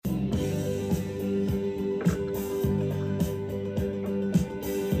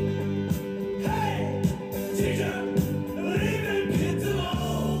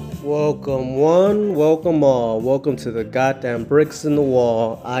Welcome one, welcome all. Welcome to the goddamn bricks in the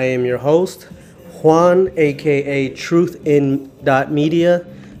wall. I am your host, Juan, aka Truth in dot Media.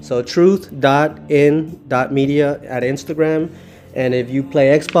 So truth dot in dot media at Instagram. And if you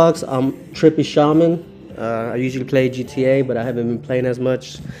play Xbox, I'm Trippy Shaman. I usually play GTA, but I haven't been playing as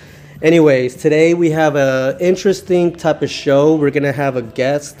much. Anyways, today we have a interesting type of show. We're gonna have a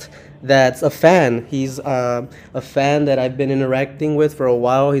guest that's a fan. He's a fan that I've been interacting with for a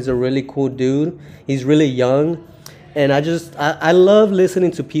while. He's a really cool dude. He's really young, and I love listening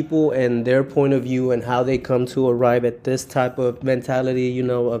to people and their point of view and how they come to arrive at this type of mentality.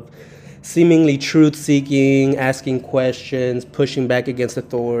 Of seemingly truth seeking, asking questions, pushing back against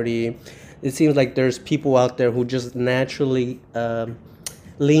authority. It seems like there's people out there who just naturally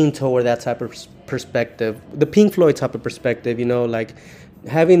lean toward that type of perspective, the Pink Floyd type of perspective, like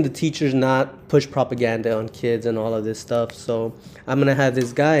having the teachers not push propaganda on kids and all of this stuff. So I'm going to have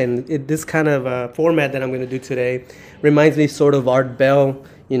this guy, and this kind of format that I'm going to do today reminds me sort of Art Bell.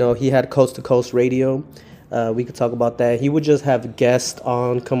 He had Coast to Coast Radio. We could talk about that. He would just have guests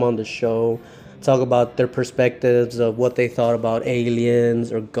come on the show, talk about their perspectives of what they thought about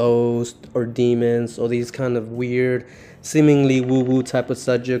aliens or ghosts or demons or these kind of weird, seemingly woo-woo type of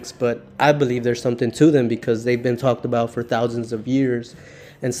subjects. But I believe there's something to them because they've been talked about for thousands of years,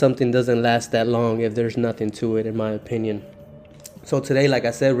 and something doesn't last that long if there's nothing to it, in my opinion. So today, like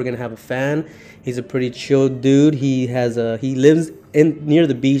I said, we're gonna have a fan. He's a pretty chill dude. He lives near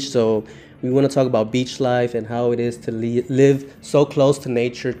the beach, so we want to talk about beach life and how it is to live so close to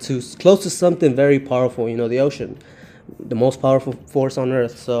nature, close to something very powerful, the ocean, the most powerful force on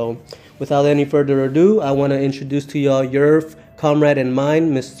earth. So without any further ado, I want to introduce to y'all your comrade and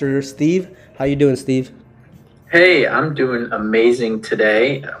mine, Mr. Steve. How you doing, Steve? Hey, I'm doing amazing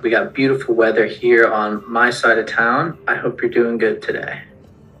today. We got beautiful weather here on my side of town. I hope you're doing good today.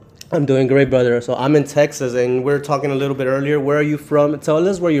 I'm doing great, brother. So I'm in Texas, and we are talking a little bit earlier. Where are you from? Tell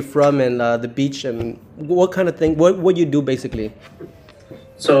us where you're from and the beach and what kind of thing, what you do basically.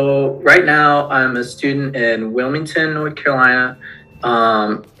 So right now I'm a student in Wilmington, North Carolina.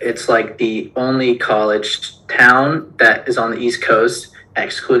 It's like the only college town that is on the East Coast,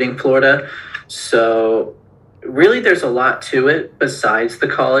 excluding Florida. So really there's a lot to it besides the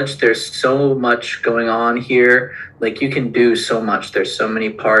college. There's so much going on here. Like you can do so much. There's so many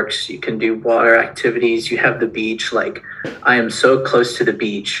parks. You can do water activities. You have the beach. Like I am so close to the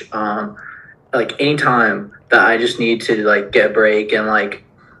beach. Like anytime that I just need to like get a break and like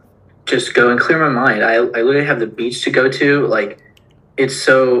just go and clear my mind. I literally have the beach to go to. Like it's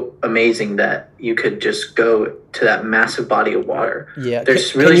so amazing that you could just go to that massive body of water. Yeah.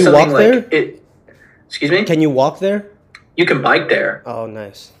 There's Can really you something walk like there? it. Excuse me? Can you walk there? You can bike there. Oh,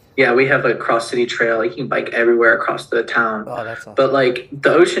 nice. Yeah, we have a cross-city trail. Like, you can bike everywhere across the town. Oh, that's awesome. But, like,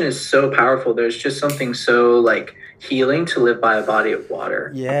 the ocean is so powerful. There's just something so, like, healing to live by a body of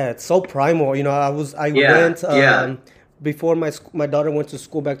water. Yeah, it's so primal. Yeah, Went yeah. before my daughter went to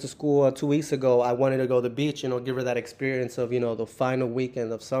school, back to school 2 weeks ago. I wanted to go to the beach, give her that experience of, the final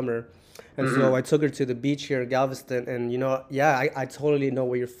weekend of summer. And so I took her to the beach here in Galveston, and I totally know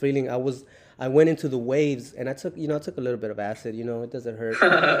what you're feeling. I went into the waves, and I took a little bit of acid. It doesn't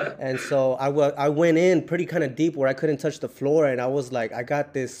hurt. And so I went in pretty kind of deep where I couldn't touch the floor, and I was like, I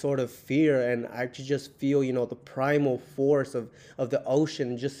got this sort of fear, and I could just feel, the primal force of the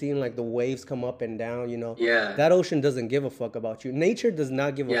ocean, just seeing like the waves come up and down. Yeah. That ocean doesn't give a fuck about you. Nature does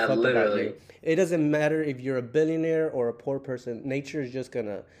not give a fuck about literally. you. It doesn't matter if you're a billionaire or a poor person. Nature is just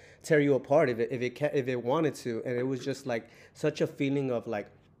gonna tear you apart if it wanted to. And it was just like such a feeling of like,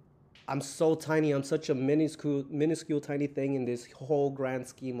 I'm so tiny. I'm such a minuscule tiny thing in this whole grand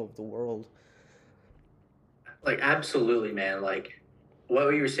scheme of the world. Like, absolutely, man. Like, what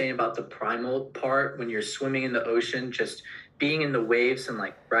you were saying about the primal part when you're swimming in the ocean, just being in the waves and,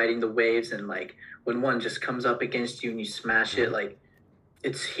 like, riding the waves, and, like, when one just comes up against you and you smash it, like,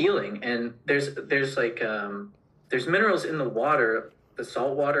 it's healing. And there's minerals in the water, the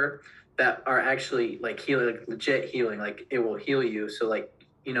salt water, that are actually, like, healing, like, legit healing. Like, it will heal you. So, like,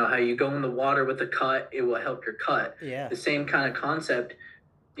 how you go in the water with a cut, it will help your cut. Yeah. The same kind of concept,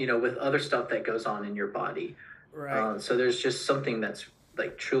 with other stuff that goes on in your body. Right. So there's just something that's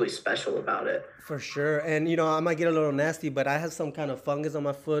like truly special about it. For sure. And, I might get a little nasty, but I have some kind of fungus on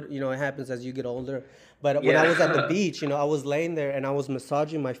my foot. It happens as you get older. But when I was at the beach, I was laying there and I was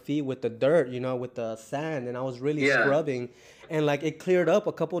massaging my feet with the dirt, with the sand, and I was really scrubbing. And like it cleared up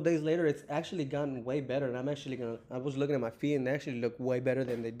a couple of days later. It's actually gotten way better. And I was looking at my feet and they actually look way better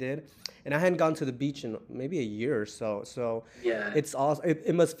than they did. And I hadn't gone to the beach in maybe a year or so. So Yeah. it's awesome.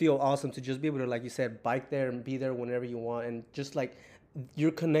 It must feel awesome to just be able to, like you said, bike there and be there whenever you want. And just like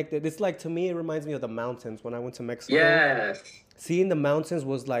you're connected. It's like, to me, it reminds me of the mountains when I went to Mexico. Yes. Seeing the mountains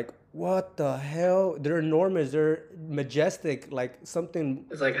was like, what the hell? They're enormous. They're majestic. Like something.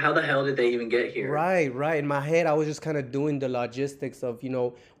 It's like, how the hell did they even get here? Right, right. In my head, I was just kind of doing the logistics of,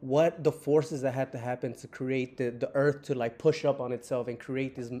 what the forces that had to happen to create the earth to like push up on itself and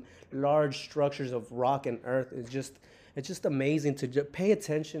create these large structures of rock and earth. It's just amazing to pay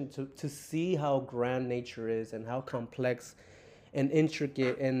attention to see how grand nature is and how complex and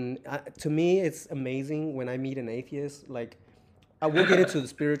intricate. And to me, it's amazing when I meet an atheist. Like, I will get into the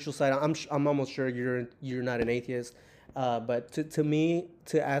spiritual side. I'm almost sure you're not an atheist, but to me,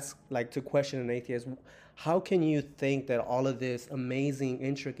 to ask, like, to question an atheist, how can you think that all of this amazing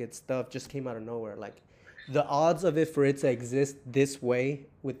intricate stuff just came out of nowhere? Like, the odds of it for it to exist this way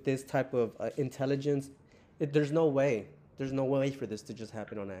with this type of intelligence, there's no way. There's no way for this to just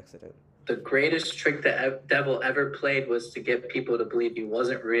happen on accident. The greatest trick the devil ever played was to get people to believe he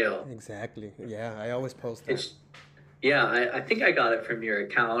wasn't real. Exactly. Yeah, I always post that. Yeah, I think I got it from your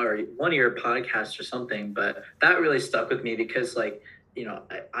account or one of your podcasts or something, but that really stuck with me because, like,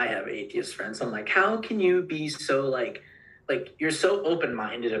 I have atheist friends. I'm like, how can you be so like you're so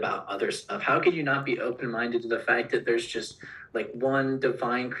open-minded about other stuff? How could you not be open-minded to the fact that there's just like one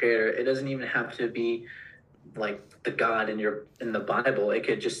divine creator? It doesn't even have to be like the God in the Bible. It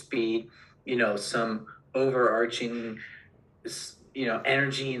could just be, some overarching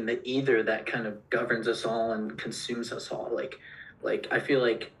energy in the ether that kind of governs us all and consumes us all. Like I feel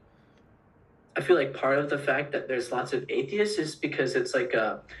like part of the fact that there's lots of atheists is because it's like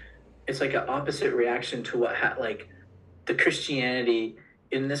an opposite reaction to like the Christianity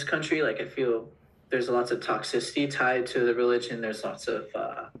in this country. Like, I feel there's lots of toxicity tied to the religion. There's lots of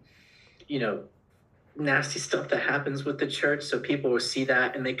nasty stuff that happens with the church, so people will see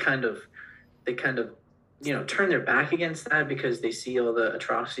that and they kind of turn their back against that because they see all the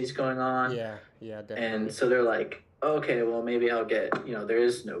atrocities going on. Yeah, definitely. And so they're like, okay, well, maybe I'll get, there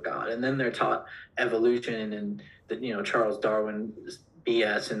is no God. And then they're taught evolution and the Charles Darwin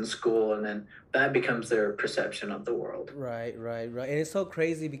BS in school, and then that becomes their perception of the world. Right. And it's so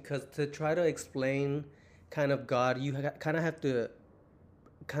crazy because to try to explain kind of God, you kind of have to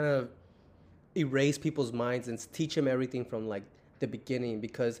kind of erase people's minds and teach them everything from like the beginning,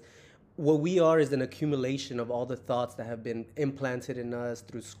 because what we are is an accumulation of all the thoughts that have been implanted in us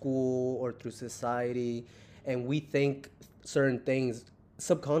through school or through society, and we think certain things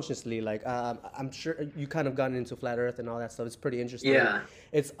subconsciously. Like, I'm sure you kind of gotten into flat earth and all that stuff. It's pretty interesting. Yeah.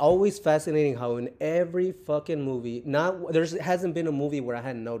 It's always fascinating how in every fucking movie, there hasn't been a movie where I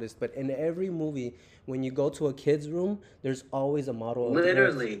hadn't noticed, but in every movie, when you go to a kid's room, there's always a model of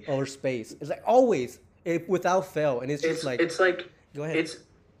literally Earth or space. It's like always, without fail. And it's just like, it's like, go ahead.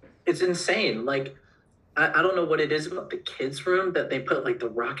 It's insane. Like, I don't know what it is about the kids' room that they put like the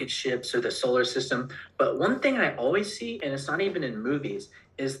rocket ships or the solar system. But one thing I always see, and it's not even in movies,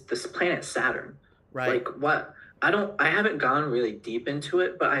 is this planet Saturn. Right. Like, what? I haven't gone really deep into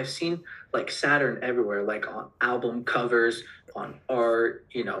it, but I've seen like Saturn everywhere, like on album covers, on art,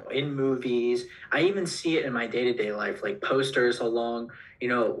 in movies. I even see it in my day-to-day life, like posters along,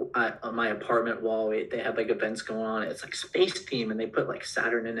 on my apartment wall. They have like events going on. It's like space theme and they put like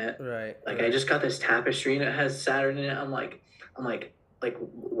Saturn in it. Right. Like, I just got this tapestry and it has Saturn in it. I'm like,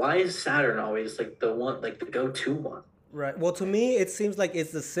 why is Saturn always like the one, like the go-to one? Right. Well, to me, it seems like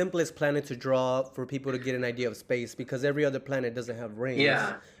it's the simplest planet to draw for people to get an idea of space, because every other planet doesn't have rings.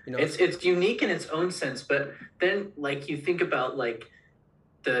 Yeah. It's unique in its own sense, but then like you think about like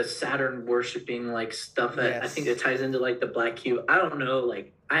the Saturn worshiping like stuff that Yes. I think it ties into like the black cube. I don't know,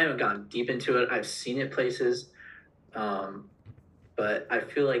 like I haven't gone deep into it. I've seen it places. But I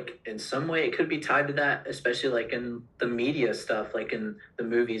feel like in some way it could be tied to that, especially like in the media stuff, like in the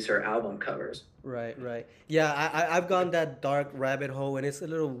movies or album covers. Right. Yeah, I've gone that dark rabbit hole, and it's a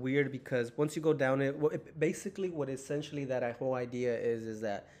little weird because once you go down basically what essentially that whole idea is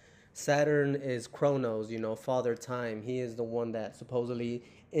that Saturn is Chronos, Father Time. He is the one that supposedly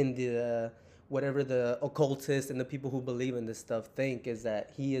in the whatever the occultists and the people who believe in this stuff think is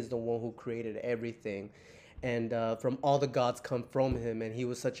that he is the one who created everything. And from all the gods come from him, and he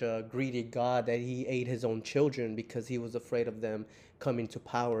was such a greedy god that he ate his own children because he was afraid of them coming to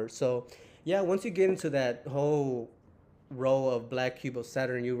power. So, yeah, once you get into that whole row of black cube of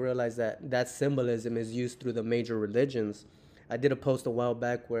Saturn, you realize that symbolism is used through the major religions. I did a post a while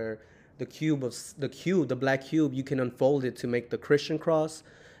back where the black cube, you can unfold it to make the Christian cross.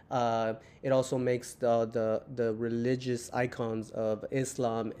 It also makes the religious icons of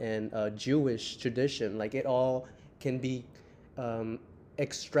Islam and Jewish tradition. Like, it all can be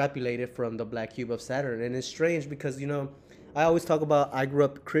extrapolated from the black cube of Saturn. And it's strange because, I always talk about I grew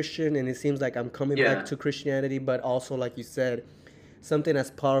up Christian, and it seems like I'm coming back Yeah. to Christianity, but also, like you said, something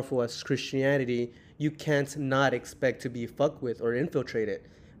as powerful as Christianity, you can't not expect to be fucked with or infiltrated.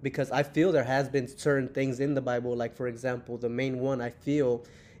 Because I feel there has been certain things in the Bible, like for example, the main one I feel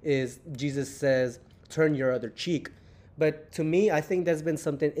is Jesus says, "Turn your other cheek." But to me, I think that's been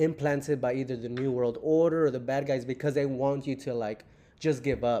something implanted by either the New World Order or the bad guys because they want you to like just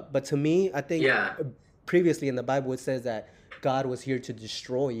give up. But to me, I think Yeah. previously in the Bible it says that God was here to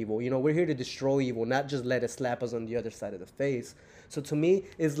destroy evil. You know, we're here to destroy evil, not just let it slap us on the other side of the face. So to me,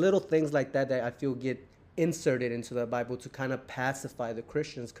 it's little things like that that I feel get inserted into the Bible to kind of pacify the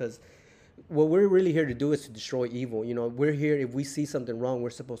Christians because what we're really here to do is to destroy evil. You know, we're here, if we see something wrong, we're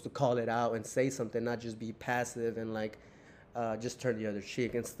supposed to call it out and say something, not just be passive and like just turn the other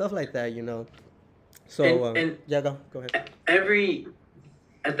cheek and stuff like that, you know. So, And yeah, go ahead. every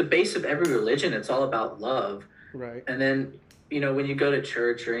at the base of every religion, it's all about love. Right. And then, when you go to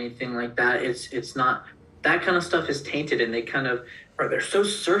church or anything like that, it's not, that kind of stuff is tainted, and they kind of, or they're so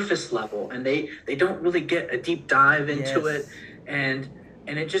surface level, and they don't really get a deep dive into it. Yes.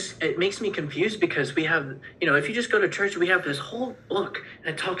 And it makes me confused because we have, if you just go to church, we have this whole book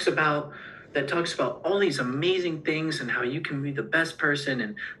that talks about all these amazing things and how you can be the best person,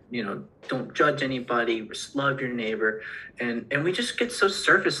 and don't judge anybody, just love your neighbor. And we just get so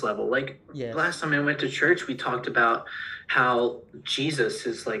surface level. Like Yes. last time I went to church, we talked about how Jesus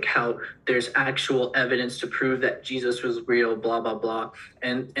is, like, how there's actual evidence to prove that Jesus was real, blah blah blah.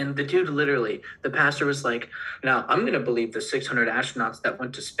 And the dude, literally, the pastor was like, now I'm gonna believe the 600 astronauts that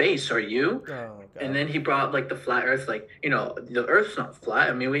went to space. Are you? Oh And God. then he brought like the flat earth, like, the earth's not flat.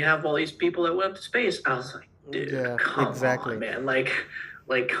 I mean, we have all these people that went up to space. I was like, dude, Yeah, come on, exactly. man.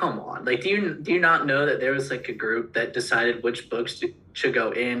 Like, come on. Like, do you not know that there was like a group that decided which books should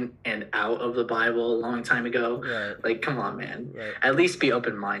go in and out of the Bible a long time ago? Right. Like, come on, man. Right. At least be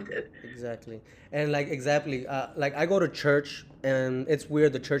open minded. Exactly. And like exactly, like I go to church, and it's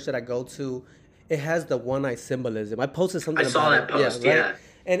weird. The church that I go to, it has the one eye symbolism. I posted I something saw about it. that Yeah, post. right. Yeah.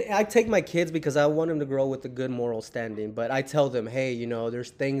 And I take my kids because I want them to grow with a good moral standing. But I tell them, hey,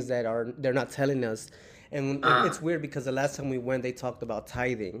 there's things that they're not telling us. And it's Uh, weird because the last time we went, they talked about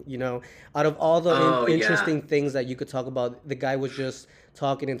tithing. Out of all the oh yeah. interesting things that you could talk about, the guy was just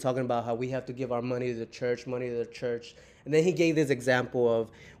talking and talking about how we have to give our money to the church, money to the church. And then he gave this example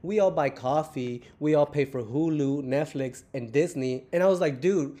of we all buy coffee, we all pay for Hulu, Netflix, and Disney. And I was like,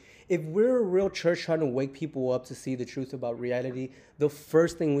 dude, if we're a real church trying to wake people up to see the truth about reality, the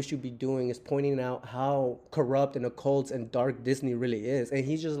first thing we should be doing is pointing out how corrupt and occult and dark Disney really is. And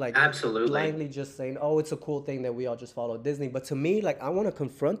he's just like Absolutely. blindly just saying, oh, it's a cool thing that we all just follow Disney. But to me, like, I want to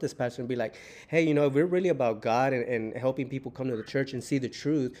confront this pastor and be like, hey, if we're really about God and helping people come to the church and see the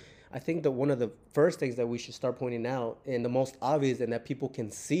truth, I think that one of the first things that we should start pointing out, and the most obvious and that people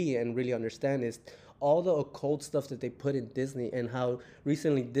can see and really understand, is all the occult stuff that they put in Disney, and how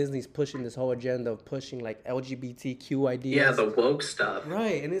recently Disney's pushing this whole agenda of pushing like LGBTQ Yeah, ideas. the woke stuff.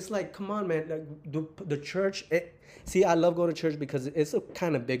 Right, and it's like, come on, man. Like the church. See, I love going to church because it's a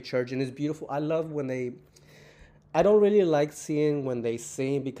kind of big church and it's beautiful. I love when they. I don't really like seeing when they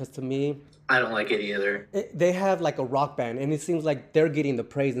sing because to me, I don't like it either. they have like a rock band and it seems like they're getting the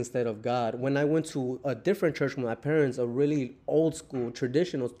praise instead of God. When I went to a different church with my parents, a really old school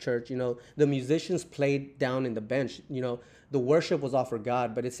traditional church, the musicians played down in the bench. The worship was all for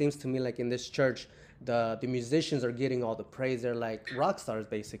God, but it seems to me like in this church, the musicians are getting all the praise. They're like rock stars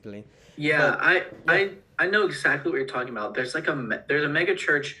basically. Yeah, But I yeah. I I know exactly what you're talking about. There's a mega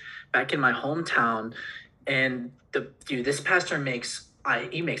church back in my hometown, and this pastor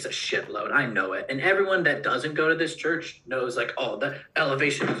he makes a shitload. I know it, and everyone that doesn't go to this church knows, like, oh, that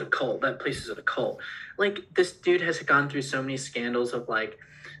Elevation is a cult. That place is a cult. Like, this dude has gone through so many scandals of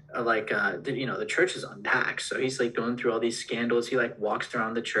the church is on tax, so he's like going through all these scandals. He like walks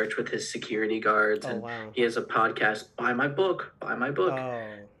around the church with his security guards, Oh and wow. he has a podcast. Buy my book. Oh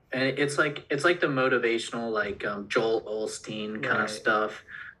And it's like the motivational, like, Joel Olstein kind of right. stuff.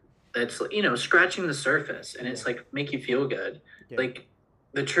 That's, scratching the surface, and Yeah. it's like make you feel good. Yeah. Like,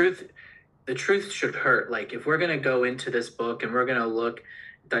 the truth should hurt. Like, if we're gonna go into this book and we're gonna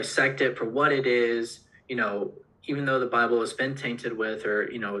dissect it for what it is, even though the Bible has been tainted with, or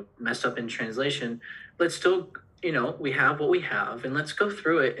messed up in translation, let's still, we have what we have, and let's go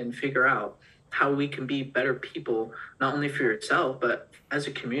through it and figure out how we can be better people, not only for yourself but as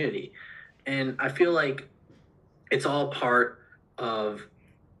a community. And I feel like it's all part of,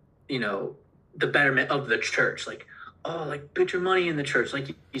 the betterment of the church. Like, oh, like, put your money in the church, like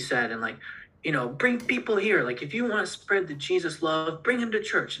you said, and like, bring people here. Like, if you want to spread the Jesus love, bring them to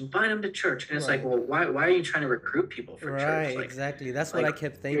church, invite them to church. And it's like, Right. well, why are you trying to recruit people for church? Right, exactly. That's what I Like,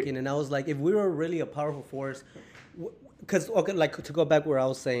 kept you're, thinking, and I was like, if we were really a powerful force, because okay, like to go back where I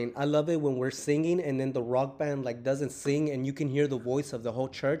was saying, I love it when we're singing and then the rock band like doesn't sing and you can hear the voice of the whole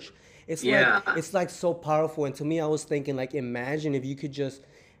church. yeah, It's like so powerful. And to me, I was thinking like, imagine if you could just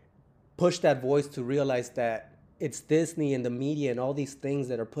push that voice to realize that it's Disney and the media and all these things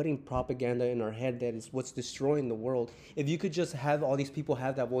that are putting propaganda in our head that is what's destroying the world. If you could just have all these people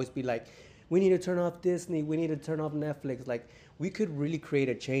have that voice be like, we need to turn off Disney, we need to turn off Netflix, like we could really create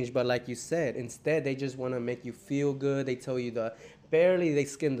a change. But like you said, instead they just want to make you feel good. They tell you the barely they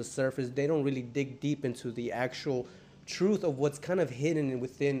skim the surface. They don't really dig deep into the actual truth of what's kind of hidden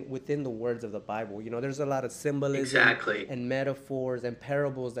within the words of the Bible. You know, there's a lot of symbolism exactly. and metaphors and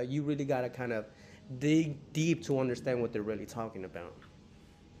parables that you really got to kind of dig deep to understand what they're really talking about.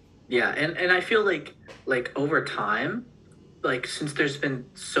 Yeah, and I feel like over time, like since there's been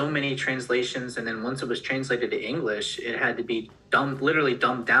so many translations, and then once it was translated to English, it had to be literally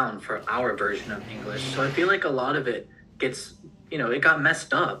dumbed down for our version of English. So I feel like a lot of it gets, it got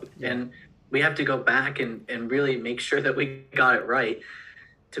messed up, Yeah. and we have to go back and really make sure that we got it right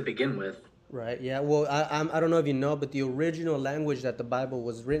to begin with. Right. Yeah. Well, I don't know if you know, but the original language that the Bible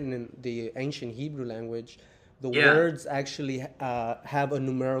was written in, the ancient Hebrew language, the Yeah. words actually have a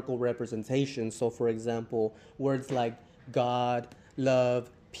numerical representation. So, for example, words like God, love,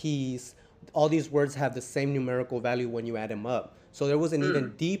 peace, all these words have the same numerical value when you add them up. So there was an even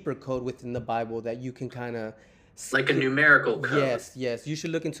Hmm. deeper code within the Bible that you can kind of Like a skip. numerical code, Yes, yes. You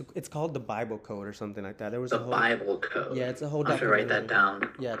should look into. It's called the Bible Code or something like that. There was a the whole. Bible Yeah, code. it's a whole I'll have to write that documentary.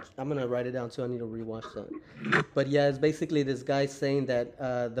 down. Yeah, I'm gonna write it down too. I need to rewatch that. But yeah, it's basically this guy saying that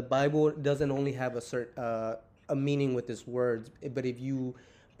the Bible doesn't only have a meaning with its words, but if you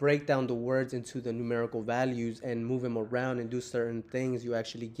break down the words into the numerical values and move them around and do certain things, you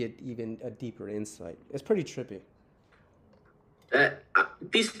actually get even a deeper insight. It's pretty trippy. That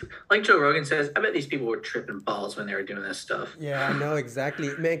these, like Joe Rogan says, I bet these people were tripping balls when they were doing this stuff. Yeah, I know exactly,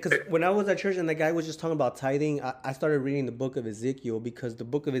 man. Because when I was at church and the guy was just talking about tithing, I started reading the book of Ezekiel because the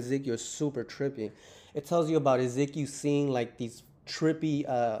book of Ezekiel is super trippy. It tells you about Ezekiel seeing like these trippy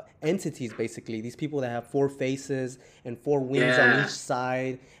entities, basically. These people that have four faces and four wings on each Yeah.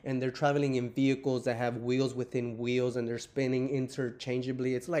 side, and they're traveling in vehicles that have wheels within wheels and they're spinning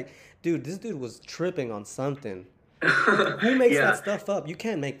interchangeably. It's like, dude, this dude was tripping on something. Who makes that Yeah. stuff up? You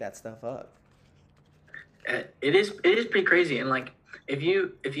can't make that stuff up. It is pretty crazy. And like, if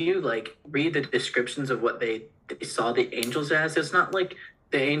you like read the descriptions of what they saw the angels as, it's not like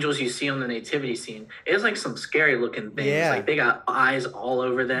the angels you see on the nativity scene. It's like some scary looking things. Like, Yeah, they got eyes all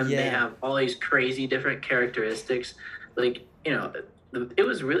over them. They yeah. have all these crazy different characteristics. Like, it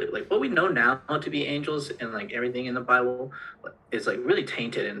was really like what we know now to be angels, and like everything in the Bible is like really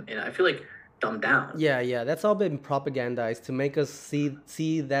tainted, and I feel like dumbed down. Yeah, yeah, that's all been propagandized to make us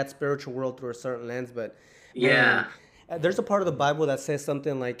see that spiritual world through a certain lens. But man, Yeah. there's a part of the Bible that says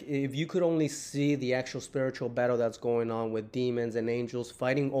something like, if you could only see the actual spiritual battle that's going on with demons and angels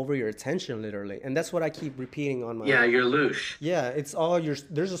fighting over your attention, literally, and that's what I keep repeating on my. Yeah, you're louche. Yeah, it's all your.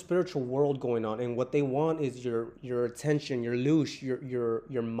 There's a spiritual world going on, and what they want is your attention, your louche,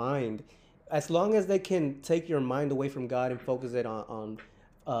 your mind. As long as they can take your mind away from God and focus it on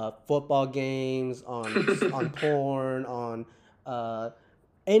football games, on porn, on uh,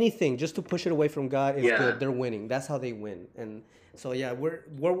 anything, just to push it away from God is good. Yeah. They're winning. That's how they win. And so yeah, World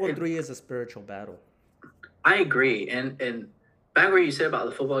War III is a spiritual battle. I agree. And back where you said about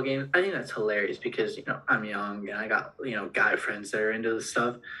the football game, I think that's hilarious because, I'm young and I got, guy friends that are into this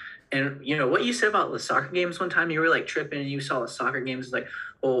stuff. And what you said about the soccer games one time, you were like tripping and you saw the soccer games. It's like,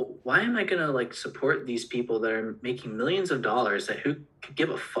 well, why am I gonna like support these people that are making millions of dollars, that who could give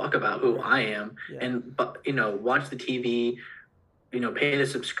a fuck about who Right. I am, Yeah. and but watch the TV, pay the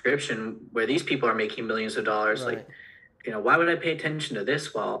subscription where these people are making millions of dollars. Right. Like, why would I pay attention to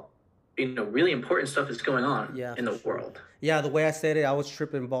this while really important stuff is going on Yeah, in for the sure. world? Yeah, the way I said it, I was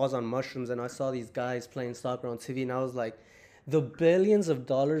tripping balls on mushrooms, and I saw these guys playing soccer on TV, and I was like, the billions of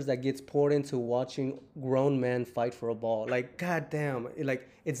dollars that gets poured into watching grown men fight for a ball, like goddamn, like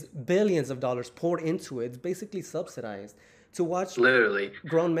it's billions of dollars poured into it. It's basically subsidized to watch Literally.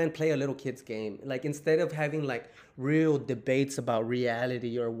 grown men play a little kid's game. Like, instead of having like real debates about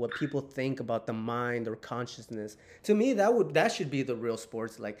reality or what people think about the mind or consciousness, to me that should be the real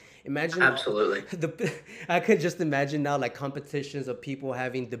sports. Like, imagine Absolutely. the I could just imagine now like competitions of people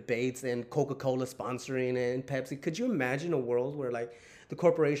having debates and Coca-Cola sponsoring it and Pepsi. Could you imagine a world where like the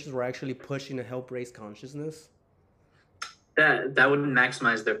corporations were actually pushing to help raise consciousness? that would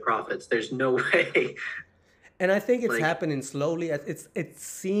maximize their profits. There's no way. And I think it's Like, happening slowly. It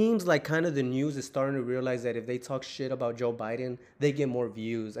seems like kind of the news is starting to realize that if they talk shit about Joe Biden, they get more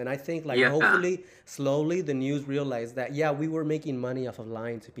views. And I think like yeah. hopefully slowly the news realize that yeah, we were making money off of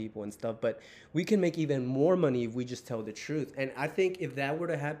lying to people and stuff, but we can make even more money if we just tell the truth. And I think if that were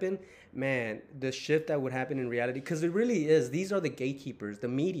to happen, man, the shift that would happen in reality, because it really is. These are the gatekeepers, the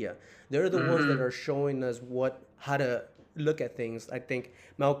media. They're the ones that Hmm. are showing us how to look at things. I think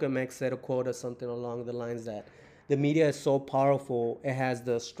Malcolm X said a quote or something along the lines that the media is so powerful, it has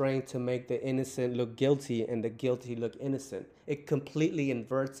the strength to make the innocent look guilty and the guilty look innocent. It completely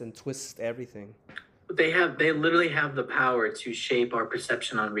inverts and twists everything. They literally have the power to shape our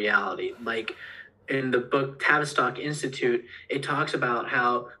perception on reality. Like in the book Tavistock Institute, it talks about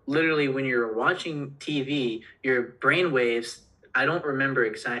how literally when you're watching TV, your brain waves, I don't remember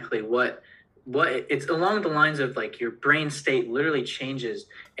exactly what it's along the lines of like your brain state literally changes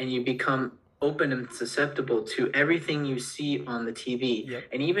and you become open and susceptible to everything you see on the TV. Yep.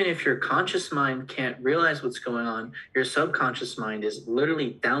 And even if your conscious mind can't realize what's going on, your subconscious mind is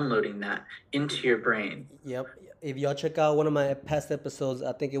literally downloading that into your brain. Yep. If y'all check out one of my past episodes,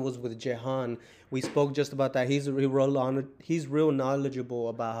 I think it was with Jehan. We spoke just about that. He's real knowledgeable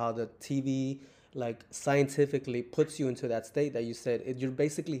about how the TV like scientifically puts you into that state that you said. You're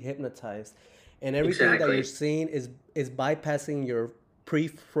basically hypnotized, and everything that you're Exactly. seeing is bypassing your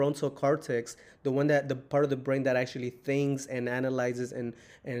prefrontal cortex, the part of the brain that actually thinks and analyzes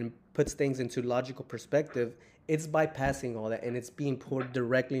and puts things into logical perspective. It's bypassing all that and it's being poured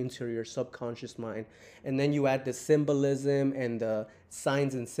directly into your subconscious mind. And then you add the symbolism and the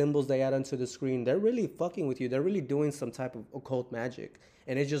signs and symbols they add onto the screen. They're really fucking with you. They're really doing some type of occult magic,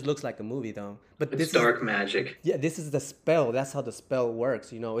 and it just looks like a movie though. But It's this is dark magic. yeah, this is the spell. That's how the spell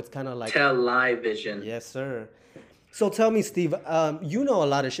works. It's kind of like Television. yes, sir. So tell me, Steve, you know a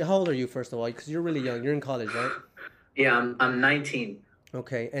lot of shit. How old are you, first of all? Because you're really young. You're in college, right? Yeah, I'm 19.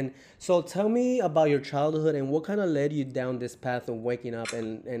 Okay. And so tell me about your childhood and what kind of led you down this path of waking up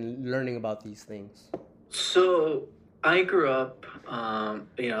and learning about these things. So I grew up,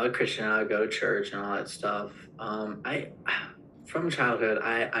 a Christian. I would go to church and all that stuff. I from childhood,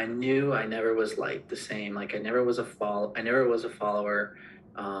 I knew I never was like the same. Like I never was a follower. I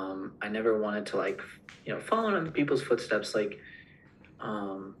never wanted to like, follow in other people's footsteps. Like,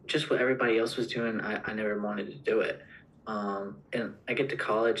 just what everybody else was doing. I never wanted to do it. And I get to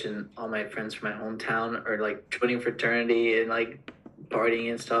college and all my friends from my hometown are like joining fraternity and like partying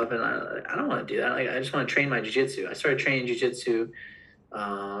and stuff. And I don't want to do that. Like, I just want to train my jujitsu. I started training jujitsu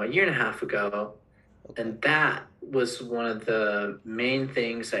a year and a half ago. Okay. And that was one of the main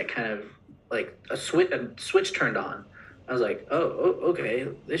things that kind of like a switch turned on. I was like, okay,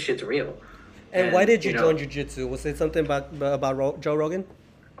 this shit's real. And why And, did you join jiu-jitsu? Was it something about Joe Rogan?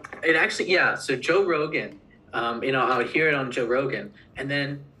 it actually, yeah. So Joe Rogan, I would hear it on Joe Rogan, and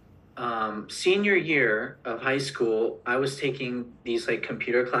then senior year of high school, I was taking these like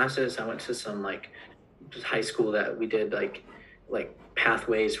computer classes. I went to some like just high school that we did like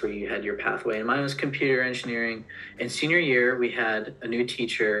pathways where you had your pathway, and mine was computer engineering. And senior year, we had a new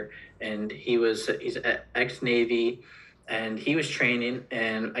teacher, and he's ex Navy, and he was training,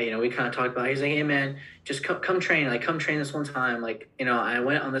 and we kind of talked about. He's like, "Hey man, just come train. Like, come train this one time." Like, I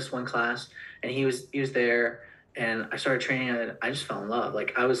went on this one class, and he was there, and I started training, and I just fell in love.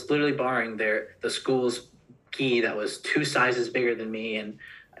 Like, I was literally borrowing the school's gi that was two sizes bigger than me, and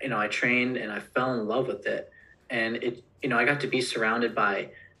I trained, and I fell in love with it, and I got to be surrounded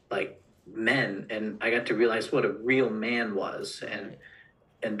by like men, and I got to realize what a real man was, and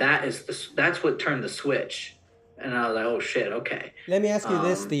that's what turned the switch. And I was like, oh shit, okay. Let me ask you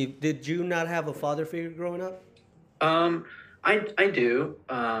this, Um, Steve. Did you not have a father figure growing up? um, I do.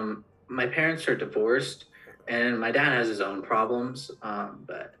 My parents are divorced, and my dad has his own problems.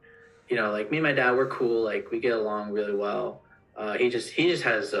 But like me and my dad, we're cool. Like, we get along really well. He just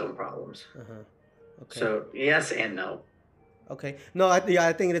has his own problems. Uh-huh. Okay. So yes and no. Okay. No, yeah,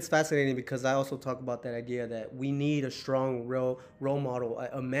 I think it's fascinating because I also talk about that idea that we need a strong role model,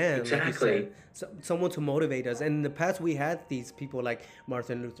 a man, like you said, Exactly. someone to motivate us. And in the past, we had these people like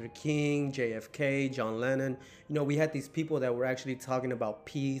Martin Luther King, JFK, John Lennon. We had these people that were actually talking about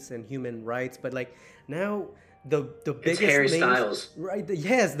peace and human rights. But like now, the It's biggest Harry names, Styles. right?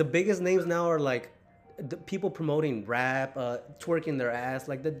 Yes, the biggest names now are like the people promoting rap, twerking their ass,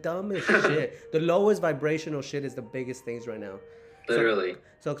 like the dumbest shit. The lowest vibrational shit is the biggest things right now. So, Literally.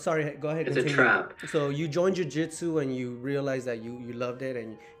 so sorry. Go ahead, It's a continue. trap. So you joined jiu-jitsu and you realized that you loved it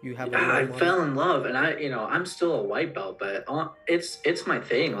and you have a role I model. fell in love, and I'm still a white belt, but it's my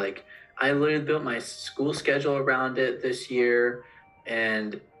thing. Like, I literally built my school schedule around it this year,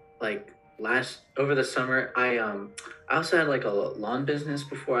 and like last over the summer, I also had like a lawn business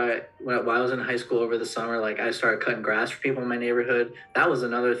before while I was in high school over the summer. Like I started cutting grass for people in my neighborhood. That was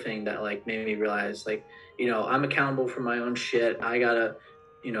another thing that like made me realize like I'm accountable for my own shit. I gotta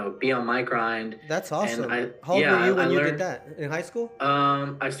be on my grind, That's and awesome. I How old yeah were you I when you did learned. that? In high school?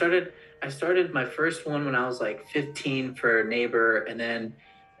 I started my first one when I was like 15 for a neighbor, and then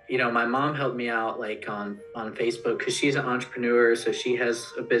my mom helped me out like on Facebook because she's an entrepreneur, so she has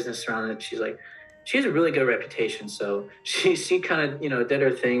a business around it. She has a really good reputation, so she kind of did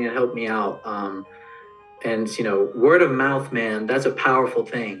her thing and helped me out. And word of mouth, man, that's a powerful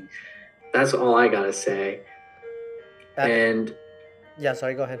thing. That's all I gotta say. That, And yeah,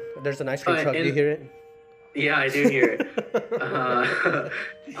 sorry, go ahead. There's an ice cream truck. Do you and hear it? yeah, I do hear it.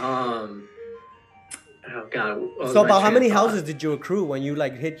 Um, oh God, what was So my about how train of many houses thought? did you accrue when you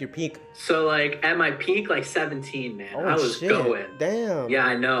like hit your peak? So like at my peak, like 17, man, Oh I was shit. going. Damn. Yeah,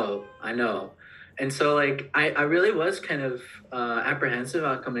 I know. And so like I really was kind of apprehensive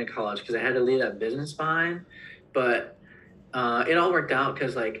about coming to college because I had to leave that business behind. But it all worked out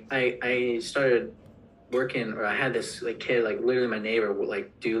because like I started working, or I had this like kid, like literally my neighbor would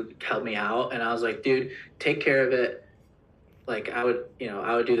like do help me out, and I was like, dude, take care of it. Like I would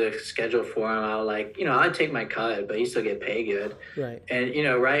do the schedule for him. I would like, I'd take my cut, but he still get paid good. Right. And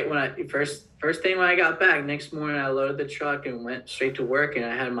right when I first thing when I got back, next morning I loaded the truck and went straight to work, and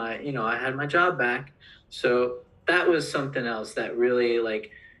I had my job back. So that was something else that really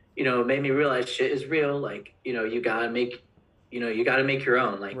like, made me realize shit is real. Like, you gotta make your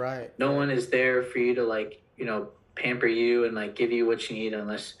own. Like Right. no Right. one is there for you to like, pamper you and like give you what you need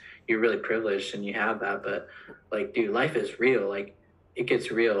unless you're really privileged and you have that. But like, dude, life is real. Like it gets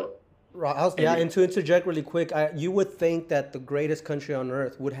real. Yeah, And and to interject really quick, you would think that the greatest country on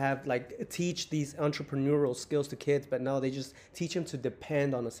earth would have like teach these entrepreneurial skills to kids, but no, they just teach them to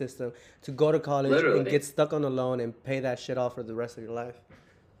depend on the system, to go to college and literally, get stuck on a loan and pay that shit off for the rest of your life.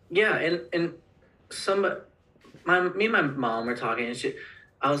 yeah. And some me and my mom were talking, and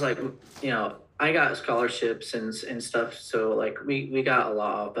I was like, I got scholarships and stuff, so like we got a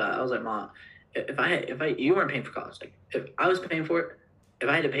lot of that. I was like, Mom, if I you weren't paying for college, like if I was paying for it, if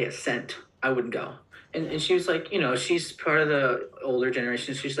I had to pay a cent, I wouldn't go. And she was like, she's part of the older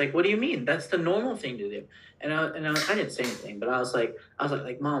generation. She's like, what do you mean? That's the normal thing to do. And I didn't say anything, but I was like,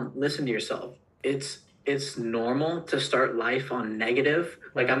 Mom, listen to yourself. It's normal to start life on negative.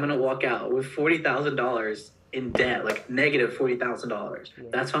 Like I'm Right. gonna walk out with $40,000 in debt, like negative $40,000. Yeah.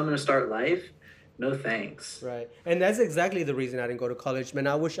 That's how I'm gonna start life. No thanks. Right. And that's exactly the reason I didn't go to college. Man,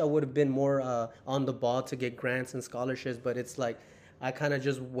 I wish I would have been more on the ball to get grants and scholarships, but it's like I kind of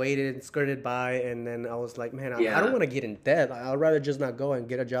just waited and skirted by, and then I was like, man, I don't Yeah, want to get in debt. I'd rather just not go and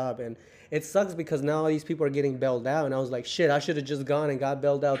get a job. And it sucks because now all these people are getting bailed out, and I was like, shit, I should have just gone and got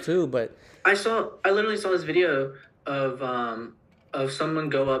bailed out too. But I literally saw this video of someone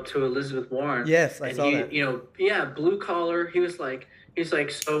go up to Elizabeth Warren, yes, I and saw he, that. yeah, blue collar. He's like,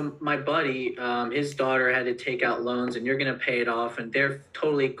 so my buddy, his daughter had to take out loans, and you're gonna pay it off, and they're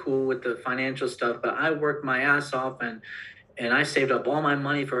totally cool with the financial stuff. But I worked my ass off, and I saved up all my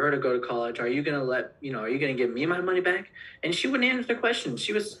money for her to go to college. Are you gonna give me my money back? And she wouldn't answer the question.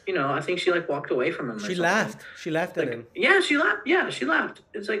 She was, I think she like walked away from him or She something. laughed. She laughed at Like, him. yeah, she laughed. Yeah, she laughed.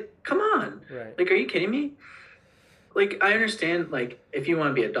 It's like, come on. Right. Like, are you kidding me? Like, I understand, like, if you want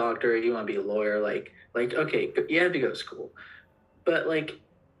to be a doctor, you want to be a lawyer, like, okay, you have to go to school. But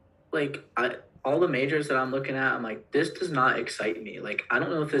all the majors that I'm looking at, I'm like, this does not excite me. Like, I don't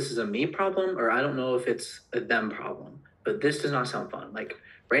know if this is a me problem or I don't know if it's a them problem, but this does not sound fun. Like,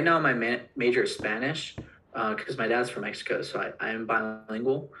 right now, my major is Spanish because my dad's from Mexico, so I am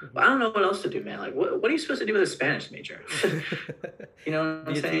bilingual. But I don't know what else to do, man. Like, what are you supposed to do with a Spanish major? You know what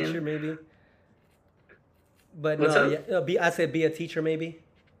I'm Be a teacher, saying? maybe. But What's no, yeah, up? I said be a teacher, maybe.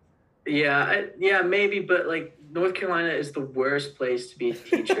 Yeah, yeah, maybe, but like North Carolina is the worst place to be a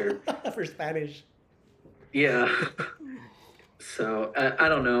teacher. For Spanish. Yeah. So I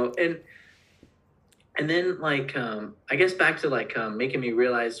don't know. And then like I guess back to like making me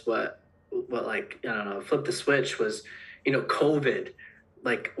realize what like I don't know, flip the switch was, COVID.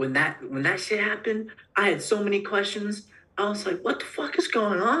 Like when that shit happened, I had so many questions. I was like, what the fuck is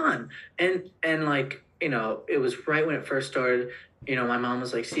going on? And like, it was right when it first started. My mom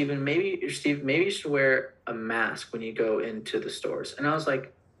was like, Steve, maybe you should wear a mask when you go into the stores. And I was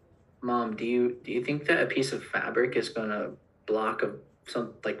like, Mom, do you think that a piece of fabric is gonna block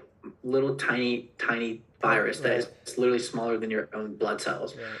some like little tiny virus that Right. is literally smaller than your own blood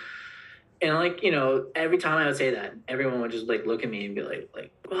cells? Right. And like, you know, every time I would say that, everyone would just like look at me and be like,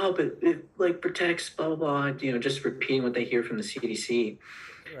 "Well, but it like protects blah blah blah," you know, just repeating what they hear from the CDC.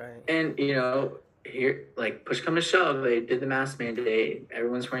 Right. And you know, here like push come to shove, they did the mask mandate.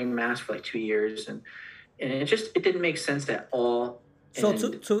 Everyone's wearing masks for like 2 years, and it didn't make sense at all. So, it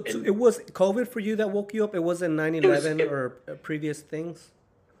And was COVID for you that woke you up. It wasn't nine it was eleven it, or previous things.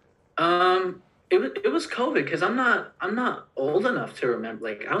 it was COVID because I'm not old enough to remember.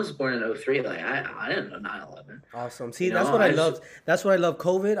 Like I was born in '03. Like I didn't know 9/11. Awesome. See, You know, that's what I I just love. That's what I love.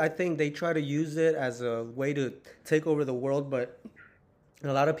 COVID. I think they try to use it as a way to take over the world, but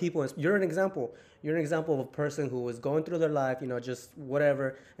a lot of people. You're an example. You're an example of a person who was going through their life, just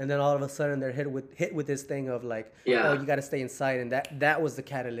whatever, and then all of a sudden they're hit with this thing of like, oh, you yeah. got to stay inside, and that was the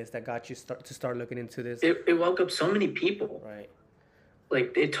catalyst that got you start looking into this. It woke up so many people. Right.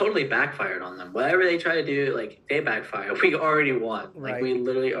 Like it totally backfired on them. Whatever they try to do, like they backfire. We already won. Like Right. we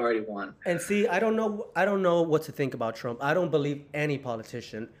literally already won. And see, I don't know what to think about Trump. I don't believe any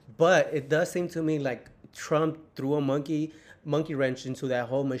politician, but it does seem to me like Trump threw a monkey wrench into that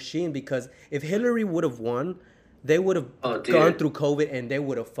whole machine because if Hillary would have won, they would have Oh, gone dude. through COVID and they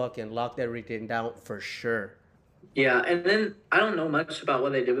would have fucking locked everything down for sure. Yeah, and then I don't know much about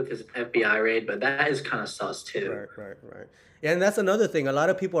what they did with his FBI raid, but that is kind of sus too. Right, right, right. Yeah, and that's another thing. A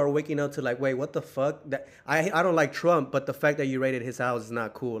lot of people are waking up to like, wait, what the fuck? That I don't like Trump, but the fact that you raided his house is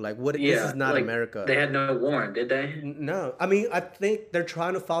not cool. Like, what? This is Yeah, not like America. they had no warrant, did they? No, I mean I think they're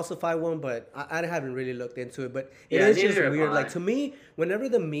trying to falsify one, but I haven't really looked into it. But it Yeah, is just neither have weird. Like I. to me, whenever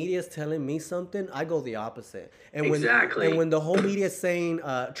the media is telling me something, I go the opposite. And when Exactly. the whole media is saying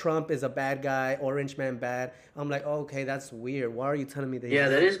Trump is a bad guy, Orange Man bad, I'm like, oh, okay, that's weird. Why are you telling me that Yeah,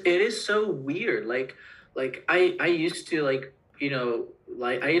 he's that is it is so weird. Like I used to like,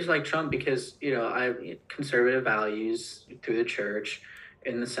 like I used to like Trump because, I conservative values through the church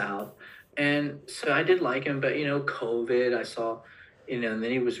in the South. And so I did like him, but COVID, I saw, and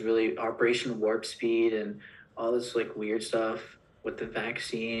then he was really Operation Warp Speed and all this like weird stuff with the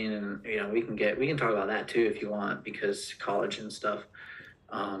vaccine and we can talk about that too if you want because college and stuff.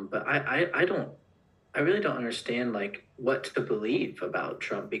 But I really don't understand like what to believe about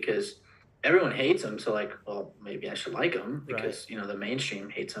Trump because everyone hates him. So like, well, maybe I should like him right? because the mainstream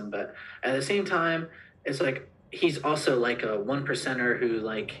hates him. But at the same time, it's like he's also like a one percenter who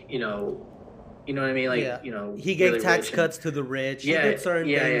like what I mean, like Yeah, he gave really tax rich and cuts to the rich. He yeah, did certain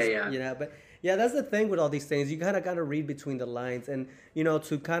yeah, yeah, things, yeah. But yeah, that's the thing with all these things. You kind of got to read between the lines, and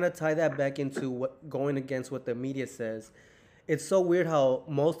to kind of tie that back into what going against what the media says. It's so weird how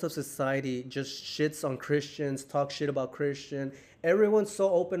most of society just shits on Christians, talk shit about Christian. Everyone's so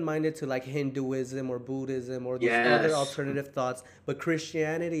open-minded to like Hinduism or Buddhism or these other Yes, alternative thoughts, but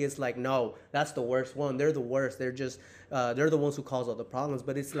Christianity is like, no, that's the worst one. They're the worst. They're the ones who cause all the problems.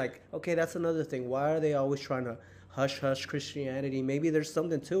 But it's like, okay, that's another thing. Why are they always trying to hush hush Christianity? Maybe there's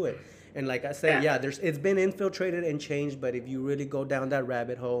something to it. And like I said, yeah, yeah, it's been infiltrated and changed. But if you really go down that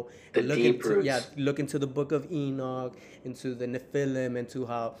rabbit hole the and deep roots. look into the Book of Enoch, into the Nephilim, into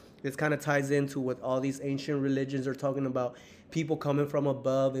how this kind of ties into what all these ancient religions are talking about, people coming from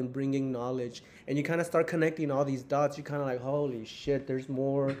above and bringing knowledge, and you kind of start connecting all these dots. You kind of like, holy shit, there's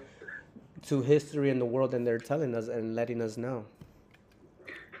more to history in the world than they're telling us and letting us know.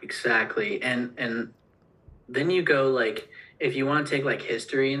 Exactly. And then you go like if you want to take like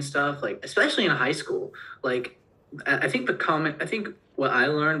history and stuff, like especially in high school, like I think what I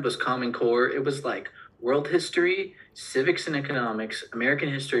learned was Common Core. It was like world history, civics and economics, American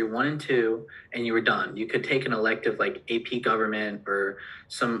history 1 and 2, and you were done. You could take an elective like AP government or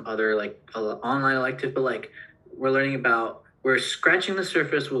some other like online elective, but like we're scratching the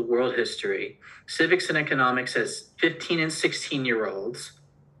surface with world history. Civics and economics as 15 and 16-year olds,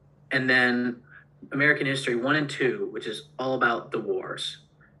 and then American history 1 and 2, which is all about the wars.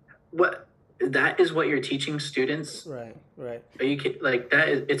 What that is what you're teaching students? Right, right. Are you like that?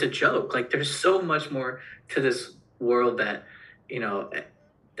 It's a joke. Like there's so much more to this world that you know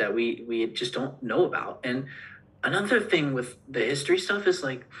that we just don't know about. And another thing with the history stuff is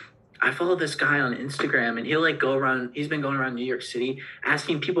like I follow this guy on Instagram and he'll like go around, he's been going around New York City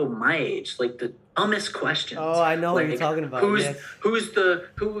asking people my age, like the dumbest Oh, questions. I know what you're Like talking about. who's Yes.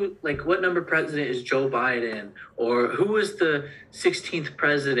 who like what number president is Joe Biden? Or who is the 16th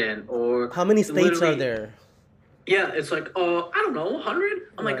president? Or How many states are literally there? yeah, it's like, oh, I don't know, 100?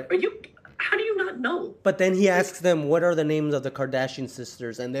 I'm Right. like, how do you not know? But then he Like, asks them, what are the names of the Kardashian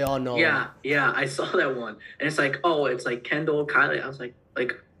sisters? And they all know them. yeah, I saw that one. And it's like, oh, it's like Kendall, Kylie. I was like,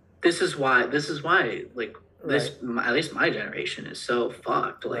 this is why, like, Right, at least my generation is so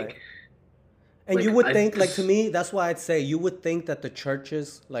fucked. right. Like, And you Like would I think, like to just me, that's why I'd say you would think that the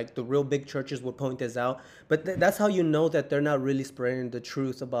churches, like the real big churches, would point this out. But that's how you know that they're not really spreading the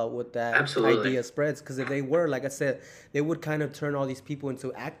truth about what that absolutely. idea spreads. Because if they were, like I said, they would kind of turn all these people into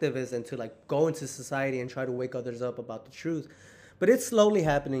activists and to like go into society and try to wake others up about the truth. But it's slowly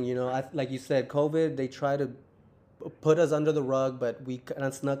happening, you know. Like you said, COVID, they try to put us under the rug, but we kind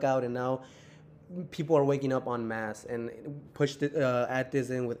of snuck out, and now people are waking up en masse and pushed it, at this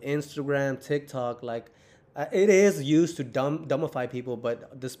in with Instagram, TikTok. Like, it is used to dumbify people,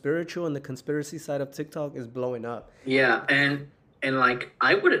 but the spiritual and the conspiracy side of TikTok is blowing up. Yeah, and like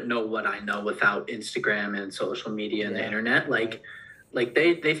I wouldn't know what I know without Instagram and social media and the Yeah, internet. right. Like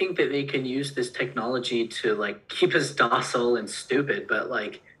they think that they can use this technology to like keep us docile and stupid, but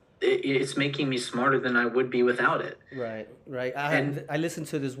like it's making me smarter than I would be without it. Right, right. And I listened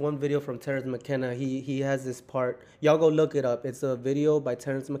to this one video from Terrence McKenna. He has this part. Y'all go look it up. It's a video by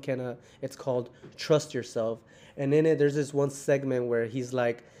Terrence McKenna. It's called "Trust Yourself," and in it, there's this one segment where he's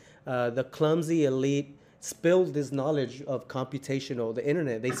like, the clumsy elite spilled this knowledge of computational, the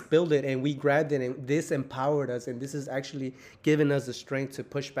internet. They spilled it, and we grabbed it, and this empowered us, and this is actually giving us the strength to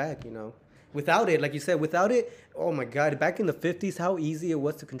push back. You know. Without it, like you said, without it, oh my God! Back in the '50s, how easy it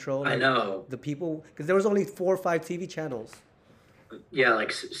was to control I like know, the people, because there was only 4 or 5 TV channels. yeah, like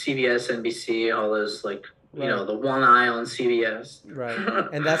CBS, NBC, all those like Right, the one eye on CBS. right,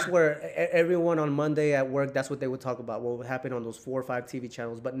 and that's where everyone on Monday at work, that's what they would talk about. What would happen on those 4 or 5 TV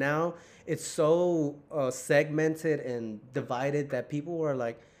channels? But now it's so segmented and divided that people are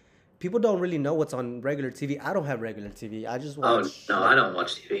like, people don't really know what's on regular TV. I don't have regular TV. I just Oh watch no, I like, don't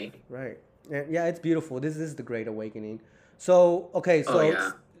watch TV. right. And yeah, it's beautiful. This is the Great Awakening. So okay,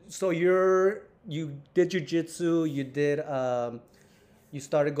 Oh so yeah. you did jujitsu, you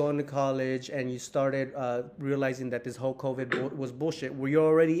started going to college, and you started realizing that this whole was bullshit. Were you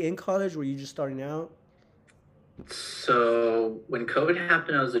already in college? Were you just starting out? So when COVID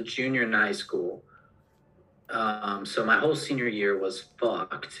happened, I was a junior in high school. So my whole senior year was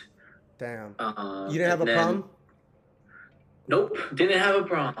fucked. Damn. You didn't have a And then prom? nope, didn't have a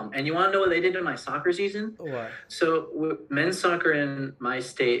problem. And you want to know what they did in my soccer season? What? So men's soccer in my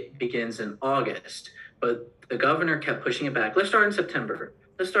state begins in August, but the governor kept pushing it back. Let's start in September.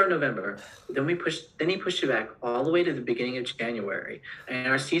 Let's start in November. Then he pushed it back all the way to the beginning of January. And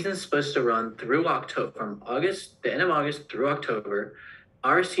our season's supposed to run through October, from August, the end of August through October.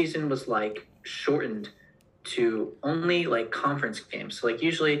 Our season was like shortened to only like conference games. So like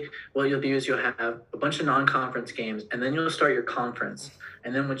usually what you'll do is you'll have a bunch of non-conference games, and then you'll start your conference.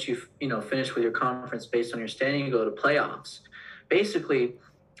 And then once you finish with your conference based on your standing, you go to playoffs. Basically,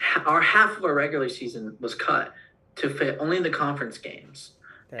 our half of our regular season was cut to fit only the conference games.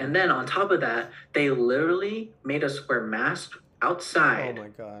 And Damn. then on top of that, they literally made us wear masks Oh outside my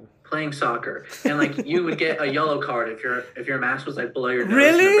God. playing soccer, and like you would get a yellow card if your mask was like below your nose,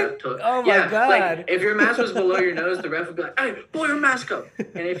 and the Really? ref took, Oh my yeah, like God. if your mask was below your nose, the ref would be like, hey, pull your mask up,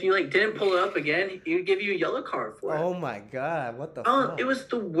 and if you like didn't pull it up again, he would give you a yellow card for it. Oh my God. What the Oh, it fuck? was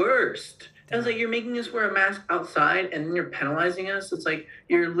the worst. It was like, Damn. you're making us wear a mask outside, and then you're penalizing us. It's like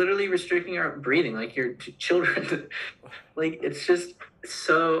you're literally restricting our breathing, like you're children. Like it's just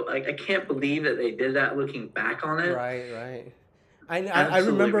so like I can't believe that they did that. Looking back on it, Right, right. I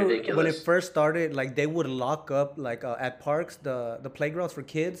absolutely remember when it ridiculous. first started, like they would lock up, like at parks, the playgrounds for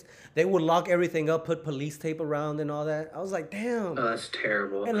kids, they would lock everything up, put police tape around and all that. I was like, damn. Oh, that's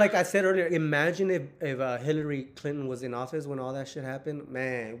terrible. And like I said earlier, imagine if Hillary Clinton was in office when all that shit happened.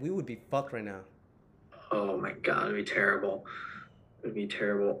 Man, we would be fucked right now. Oh my God, it'd be terrible. It'd be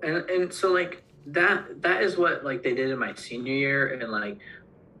terrible. And so like that is what like they did in my senior year, and like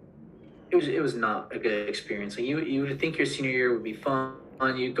it was not a good experience. Like you would think your senior year would be fun.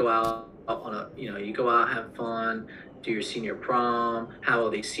 You go out on a you go out, have fun, do your senior prom, have all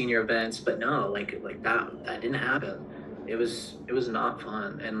these senior events, but no, like that didn't happen. It was not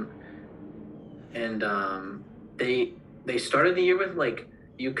fun. And they started the year with like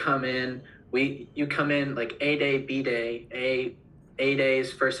you come in like A day, B day, A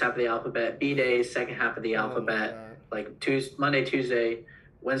days first half of the alphabet, B days second half of the Oh my alphabet, God. like Monday, Tuesday,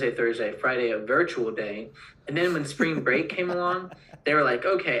 Wednesday, Thursday, Friday a virtual day. And then when spring break came along, they were like,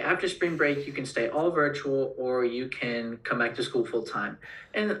 okay, after spring break you can stay all virtual or you can come back to school full time.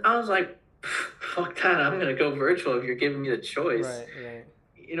 And I was like, fuck that, I'm gonna go virtual if you're giving me the choice. Right, right.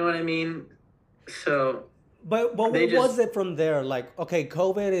 You know what I mean? So But they what was just it from there? Like, okay,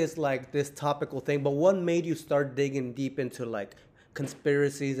 COVID is like this topical thing, but what made you start digging deep into like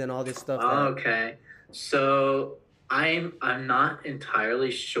conspiracies and all this stuff that okay. So I'm not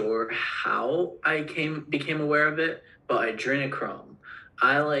entirely sure how I came became aware of it, but adrenochrome.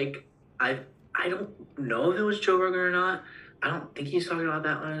 I like I I don't know if it was Joe Rogan or not. I don't think he's talking about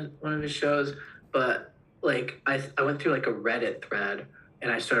that on one of his shows, but like I went through like a Reddit thread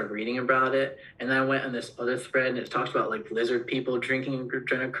and I started reading about it, and then I went on this other thread and it talks about like lizard people drinking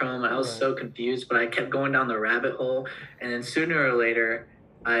adrenochrome. And I was Right. so confused, but I kept going down the rabbit hole, and then sooner or later,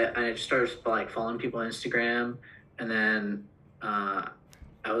 I started like following people on Instagram, and then I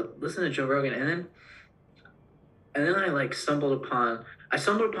would listen to Joe Rogan, and then I like stumbled upon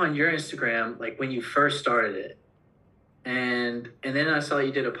your Instagram like when you first started it, and then I saw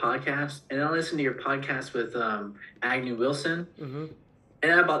you did a podcast, and I listened to your podcast with Agnew Wilson, Mm-hmm.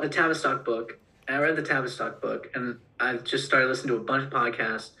 and I bought the Tavistock book, and I read the Tavistock book, and I just started listening to a bunch of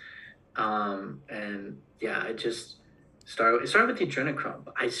podcasts, and yeah, I just started. It started with the adrenochrome,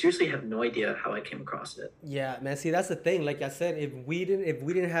 but I seriously have no idea how I came across it. Yeah, man. See, that's the thing. Like I said, if we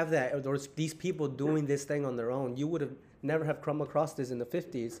didn't have that, or these people doing this thing on their own, you would have never have come across this in the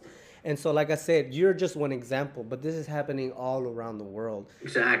 50s. And so, like I said, you're just one example, but this is happening all around the world. And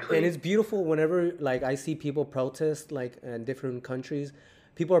Exactly. it's beautiful whenever like I see people protest like in different countries.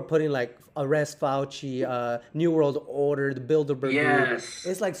 People are putting like arrest Fauci, New World Order, the Bilderberg Group. Yes.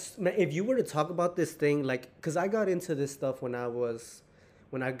 It's like man, if you were to talk about this thing, like, because I got into this stuff when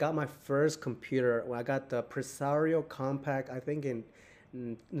I got my first computer. When I got the Presario Compact, I think in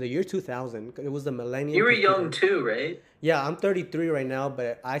the year 2000. It was the Millennium You were young computer. too, right? Yeah, I'm 33 right now,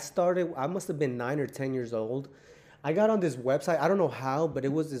 but I must have been 9 or 10 years old. I got on this website. I don't know how, but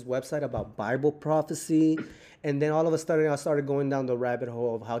it was this website about Bible prophecy. And then all of a sudden, I started going down the rabbit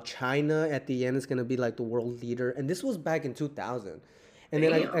hole of how China at the end is going to be like the world leader. And this was back in 2000. And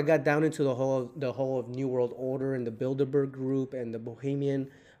then I Damn. got down into the whole of New World Order and the Bilderberg Group and the Bohemian.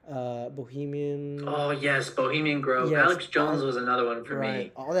 Oh yes, Bohemian Grove. Yes, Alex Jones was another one for right,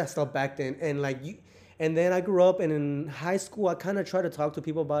 me. all that stuff back then, and like you, and then I grew up, and in high school, I kind of tried to talk to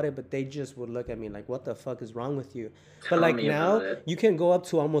people about it, but they just would look at me like, "What the fuck is wrong with you?" But Tell like me about now, it. you can go up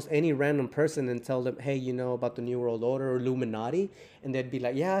to almost any random person and tell them, "Hey, you know about the New World Order or Illuminati?" And they'd be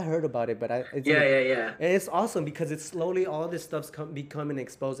like, "Yeah, I heard about it, but it's Yeah, like." yeah, yeah. And it's awesome because it's slowly all this stuff's becoming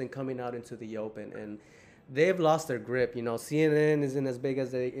exposed and coming out into the open, and they've lost their grip. CNN isn't as big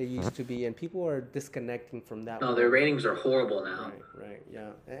as it used to be, and people are disconnecting from that No, their world. ratings are horrible now. Right, right, yeah.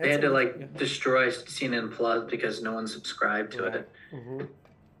 They It's had to yeah, like destroy CNN Plus because no one subscribed to right. it.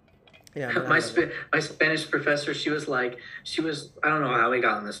 Yeah, man, I My love it. my Spanish professor, she was I don't know how we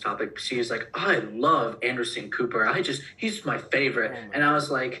got on this topic. She was like, oh, I love Anderson Cooper. He's my favorite. Oh my And I god.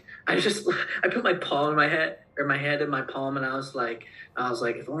 was like, I put my palm in my head or my head in my palm, and I was like,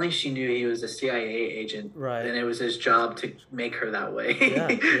 if only she knew he was a CIA agent, Right. and it was his job to make her that way. Yeah,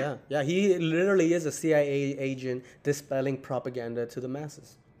 yeah, yeah. He literally is a CIA agent dispelling propaganda to the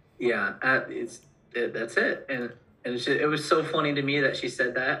masses. Yeah, that's it, and it was so funny to me that she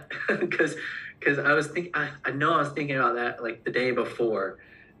said that because I know I was thinking about that like the day before,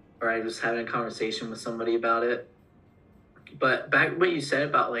 or I was having a conversation with somebody about it. But back what you said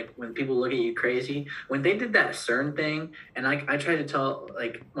about like when people look at you crazy, when they did that CERN thing, and I tried to tell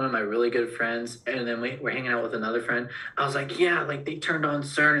like one of my really good friends, and then we were hanging out with another friend. I was like, yeah, like they turned on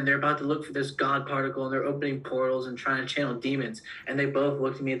CERN and they're about to look for this God particle and they're opening portals and trying to channel demons. And they both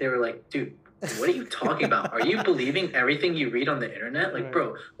looked at me. They were like, dude, what are you talking about? Are you believing everything you read on the internet? Like, Right.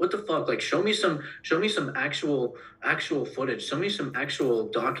 bro, what the fuck? Like, show me some actual footage. Show me some actual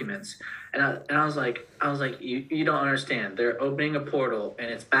documents. And I was like, you don't understand. They're opening a portal and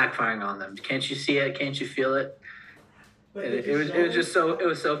it's backfiring on them. Can't you see it? Can't you feel it? But And it just it was just shows. so it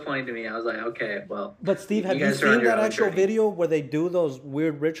was so funny to me. I was like, okay, well, But Steve, you have you guys are on seen your that own actual journey. video where they do those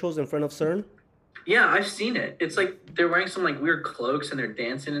weird rituals in front of CERN? Yeah, I've seen it. It's like they're wearing some like weird cloaks and they're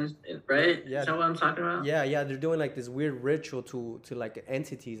dancing, right? Is Yeah, that what I'm talking about? yeah, yeah. They're doing like this weird ritual to like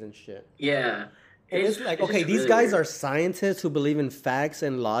entities and shit. Yeah, And it's like, it's okay, just these really guys are weird. scientists who believe in facts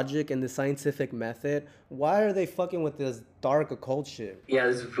and logic and the scientific method. Why are they fucking with this dark occult shit? Yeah,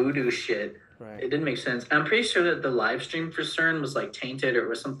 this voodoo shit. Right. It didn't make sense. I'm pretty sure that the live stream for CERN was like tainted or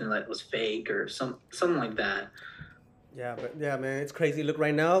was something that was fake or something like that. Yeah, but yeah, man, it's crazy. Look,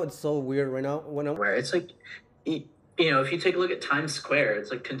 right now, it's so weird. Right now, when I'm Where it's like, if you take a look at Times Square, it's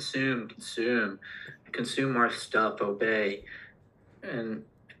like consume our stuff, obey, and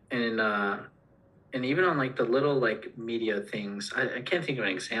and uh and even on like the little like media things, I can't think of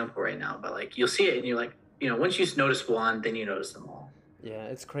an example right now, but like you'll see it and you're like, once you notice one, then you notice them all. yeah,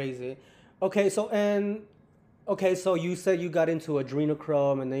 it's crazy. Okay, so you said you got into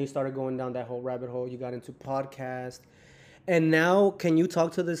adrenochrome and then you started going down that whole rabbit hole. You got into podcast, and now can you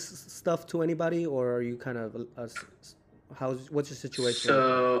talk to this stuff to anybody, or are you kind of what's your situation right now?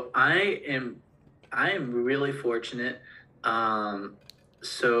 So I am really fortunate. Um,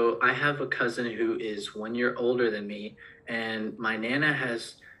 So I have a cousin who is 1 year older than me, and my nana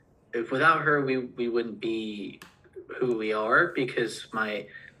has. If without her, we wouldn't be who we are because my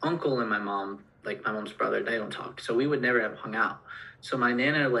uncle and my mom, like my mom's brother, they don't talk, so we would never have hung out. So my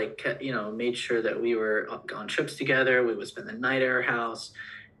nana like made sure that we were on trips together. We would spend the night at her house,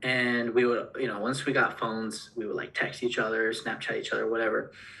 and we would once we got phones, we would like text each other, Snapchat each other,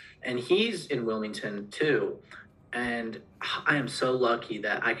 whatever. And he's in Wilmington too, and I am so lucky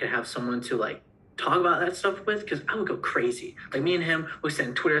that I could have someone to like talk about that stuff with because I would go crazy. Like me and him, we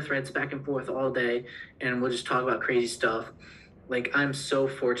send Twitter threads back and forth all day, and we'll just talk about crazy stuff. Like I'm so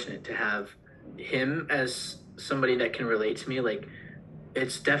fortunate to have him as somebody that can relate to me. Like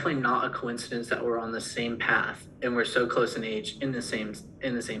it's definitely not a coincidence that we're on the same path and we're so close in age in the same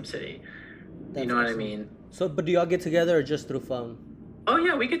city. You That's know what I awesome. mean? So, but do y'all get together or just through phone? Oh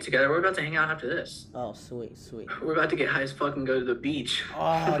yeah, we get together. We're about to hang out after this. Oh, sweet, sweet. We're about to get high as fuck and go to the beach.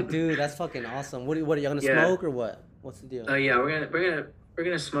 Oh, dude, that's fucking awesome. What are y'all gonna Yeah. smoke or what? What's the deal? Yeah, we're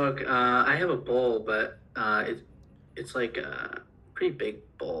gonna smoke. I have a bowl, but it's like a pretty big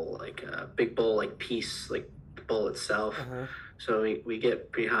bowl, like a big bowl, like piece, like the bowl itself. Uh huh. So we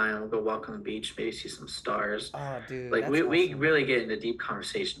get pretty high and we'll go walk on the beach, maybe see some stars. Oh, dude, Like that's we awesome. really get into deep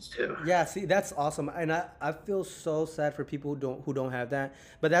conversations too. Yeah, see, that's awesome, and I feel so sad for people who don't have that.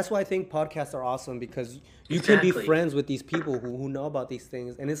 But that's why I think podcasts are awesome because you can be Exactly. friends with these people who know about these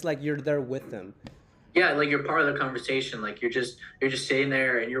things, and it's like you're there with them. Yeah, like you're part of the conversation. Like you're just sitting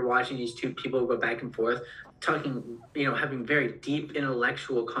there and you're watching these two people go back and forth, talking, having very deep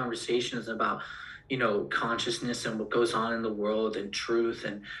intellectual conversations about, consciousness and what goes on in the world and truth.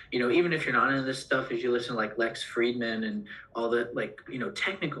 And, even if you're not into this stuff, if you listen to like Lex Friedman and all the like,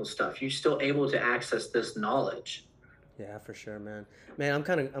 technical stuff, you're still able to access this knowledge. Yeah, for sure, man. Man, I'm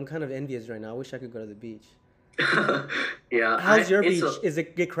kind of envious right now. I wish I could go to the beach. Yeah, How's your it's beach? a Is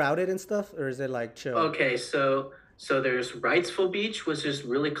it get crowded and stuff, or is it like chill? Okay, so there's Wrightsville Beach, which is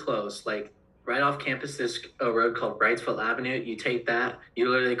really close. Like right off campus, there's a road called Wrightsville Avenue. You take that, you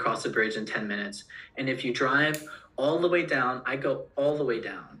literally cross the bridge in 10 minutes. And if you drive all the way down, I go all the way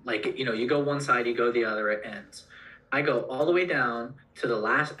down. Like, you go one side, you go the other, it ends. I go all the way down to the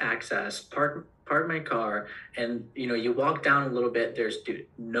last access, park my car, and you walk down a little bit, there's dude,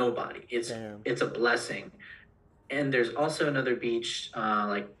 nobody. It's Damn. it's a blessing. And there's also another beach,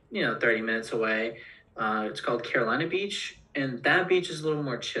 30 minutes away. It's called Carolina Beach, and that beach is a little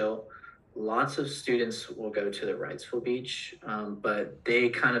more chill. Lots of students will go to the Wrightsville Beach, but they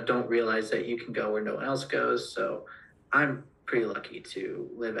kind of don't realize that you can go where no one else goes. So I'm pretty lucky to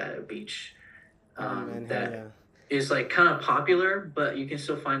live at a beach Oh man, hell that yeah. is like kind of popular, but you can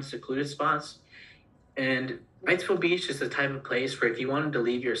still find secluded spots. And Wrightsville Beach is the type of place where if you wanted to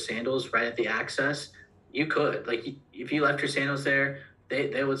leave your sandals right at the access, you could. Like if you left your sandals there,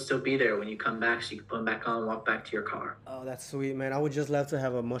 they would still be there when you come back, so you can put them back on and walk back to your car. Oh, that's sweet, man. I would just love to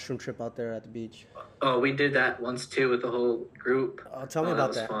have a mushroom trip out there at the beach. Oh, we did that once too with the whole group. Oh, tell me Oh, that about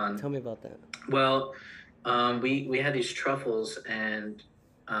was that. fun. Tell me about that. Well, we had these truffles, and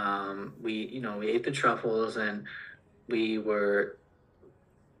we ate the truffles, and we were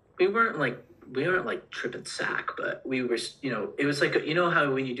we weren't like tripping sack, but we were, it was like,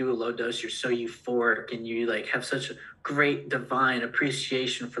 how when you do a low dose, you're so euphoric and you like have such a great divine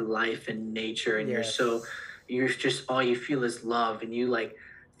appreciation for life and nature. And Yes. you're just, all you feel is love. And you like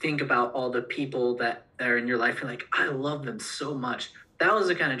think about all the people that are in your life. You're like, I love them so much. That was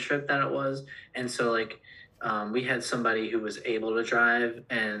the kind of trip that it was. And so like, we had somebody who was able to drive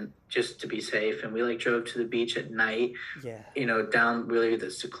and just to be safe. And we like drove to the beach at night, Yeah. down really the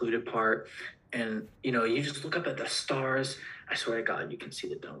secluded part. And, you just look up at the stars. I swear to God, you can see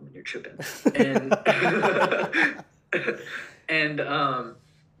the dome when you're tripping. And, and,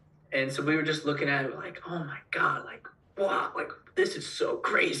 and so we were just looking at it like, oh my God, like, wow, like this is so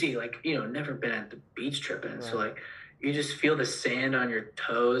crazy. Like, never been at the beach tripping. So Right. like, you just feel the sand on your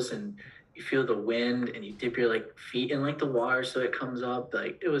toes and you feel the wind and you dip your like feet in like the water so it comes up.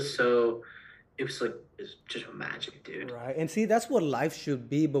 Like it's just magic, dude. Right. And see, that's what life should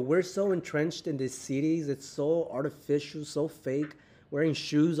be, but we're so entrenched in these cities. It's so artificial, so fake. Wearing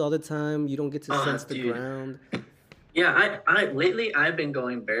shoes all the time. You don't get to sense the Dude. ground. Yeah, I lately I've been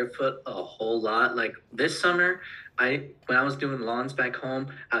going barefoot a whole lot. Like this summer, when I was doing lawns back home,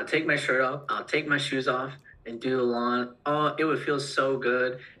 I'll take my shirt off, I'll take my shoes off and do the lawn. Oh, it would feel so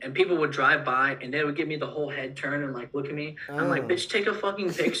good. And people would drive by and they would give me the whole head turn and like look at me. I'm like, Oh. bitch, take a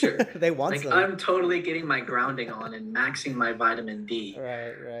fucking picture. They want Like some. I'm totally getting my grounding on and maxing my vitamin D.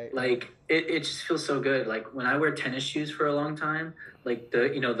 Right, right. Like it just feels so good. Like when I wear tennis shoes for a long time, like the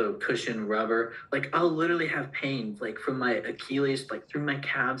the cushion rubber. Like I'll literally have pain like from my Achilles, like through my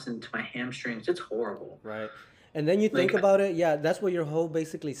calves into my hamstrings. It's horrible. Right. And then you think Like about it, yeah, that's what your whole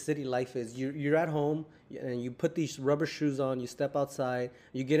basically city life is. You're at home and you put these rubber shoes on, you step outside,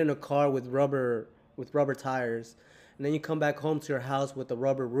 you get in a car with rubber tires, and then you come back home to your house with a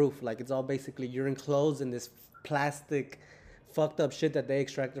rubber roof. Like it's all basically you're enclosed in this plastic fucked up shit that they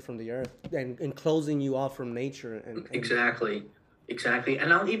extracted from the earth and enclosing you off from nature and exactly. Exactly.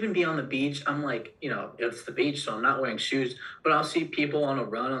 And I'll even be on the beach. I'm like, it's the beach, so I'm not wearing shoes. But I'll see people on a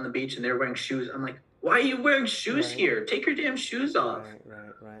run on the beach and they're wearing shoes. I'm like, why are you wearing shoes right. here? Take your damn shoes off.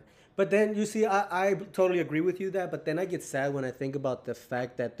 Right. But then you see, I totally agree with you that. But then I get sad when I think about the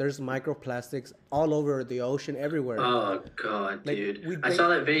fact that there's microplastics all over the ocean, everywhere. Oh God, Like dude. we I think, saw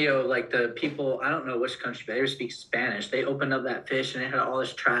that video, like the people, I don't know which country, but they speak Spanish. They opened up that fish and it had all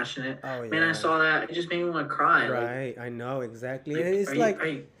this trash in it. oh Man, I yeah, saw that. It just made me want to cry. right. I know exactly, and Like it's are you like, are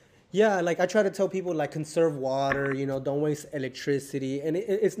you yeah, like I try to tell people like conserve water, don't waste electricity, and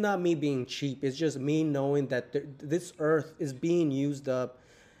it's not me being cheap. It's just me knowing that this earth is being used up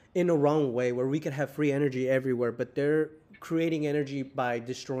in a wrong way, where we could have free energy everywhere, but they're creating energy by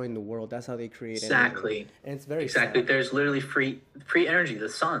destroying the world. That's how they create energy, exactly. and it's very Exactly. sad. There's literally free energy, the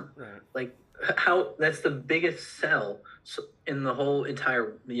sun. Right. Like how that's the biggest cell in the whole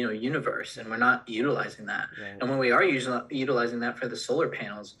entire universe, and we're not utilizing that. Right. And when we are utilizing that for the solar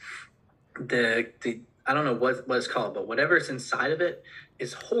panels, the I don't know what it's called, but whatever's inside of it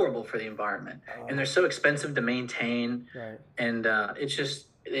is horrible for the environment, and they're so expensive to maintain, Right. and it's just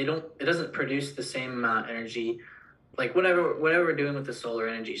it doesn't produce the same amount of energy. Like whatever we're doing with the solar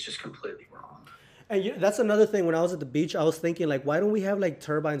energy is just completely wrong. And that's another thing. When I was at the beach, I was thinking like, why don't we have like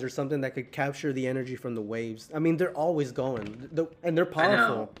turbines or something that could capture the energy from the waves? I mean, they're always going, and they're I know.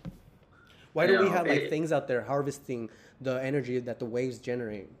 powerful. Why I don't we know. have like things out there harvesting the energy that the waves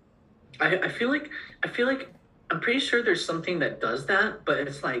generate? I feel like I'm pretty sure there's something that does that, but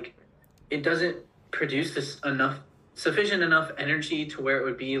it's like it doesn't produce this enough sufficient enough energy to where it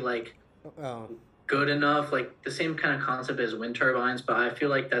would be like Oh, good enough, like the same kind of concept as wind turbines, but I feel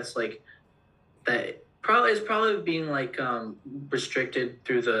like that's like that probably is probably being like restricted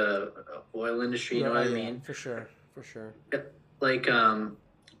through the oil industry, you know what I yeah, mean? for sure, for sure. Like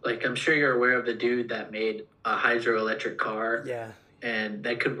like I'm sure you're aware of the dude that made a hydroelectric car Yeah, and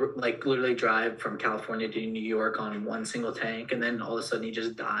that could like literally drive from California to New York on one single tank, and then all of a sudden he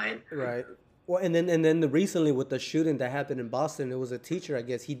just died. right. Well, and then recently with the shooting that happened in Boston, it was a teacher. I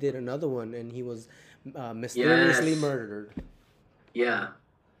guess he did another one, and he was mysteriously Yes, murdered. yeah,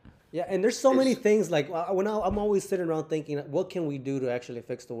 Yeah, and there's so many it's things like I'm always sitting around thinking, what can we do to actually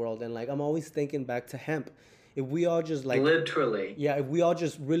fix the world? And like I'm always thinking back to hemp. If we all just like, literally. yeah, if we all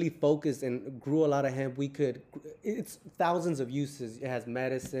just really focused and grew a lot of hemp, we could. It's thousands of uses. It has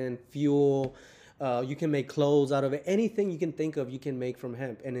medicine, fuel. You can make clothes out of it. Anything you can think of, you can make from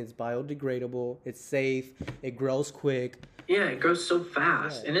hemp, and it's biodegradable. It's safe. It grows quick. Yeah, it grows so Yeah.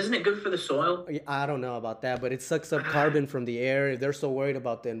 fast, and isn't it good for the soil? I don't know about that, but it sucks up carbon from the air. They're so worried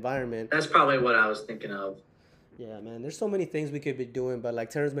about the environment. That's probably what I was thinking of. Yeah, man, there's so many things we could be doing, but like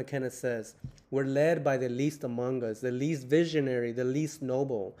Terence McKenna says, we're led by the least among us, the least visionary, the least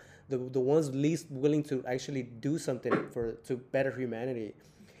noble, the ones least willing to actually do something to better humanity.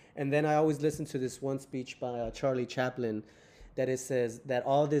 And then I always listen to this one speech by Charlie Chaplin that it says that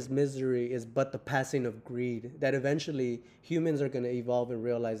all this misery is but the passing of greed, that eventually humans are going to evolve and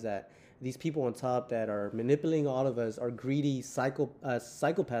realize that these people on top that are manipulating all of us are greedy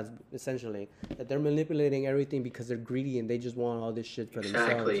psychopaths, essentially, that they're manipulating everything because they're greedy and they just want all this shit for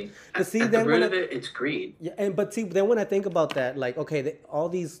themselves. Exactly. But see, At the then root when of it, it's greed. yeah, and but see, then when I think about that, like, okay, all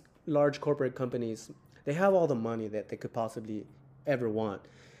these large corporate companies, they have all the money that they could possibly ever want.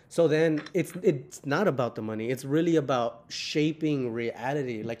 So then it's not about the money. It's really about shaping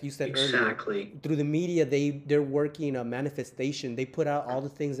reality, like you said earlier. Exactly. Through the media, they're working a manifestation. They put out all the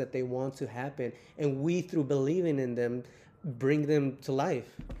things that they want to happen, and we, through believing in them, bring them to life.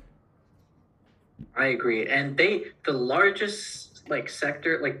 I agree. And the largest like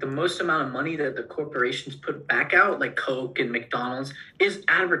sector, like the most amount of money that the corporations put back out, like Coke and McDonald's, is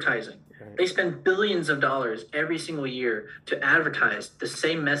advertising. Right. They spend billions of dollars every single year to advertise the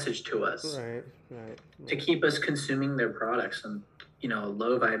same message to us, Right. to keep us consuming their products and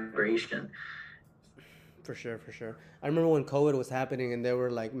low vibration. For sure, for sure. I remember when COVID was happening and they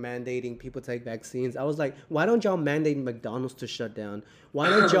were like mandating people take vaccines. I was like, why don't y'all mandate McDonald's to shut down? Why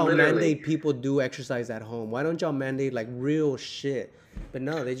don't y'all Literally. mandate people do exercise at home? Why don't y'all mandate like real shit? But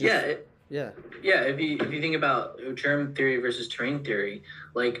no, they just Yeah, yeah. yeah. If you think about germ theory versus terrain theory,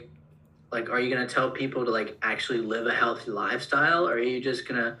 like like, are you gonna tell people to like actually live a healthy lifestyle, or are you just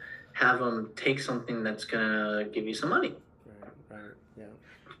gonna have them take something that's gonna give you some money? Right, right, yeah.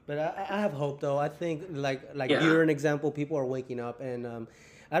 But I have hope though. I think like you're Yeah, an example. People are waking up, and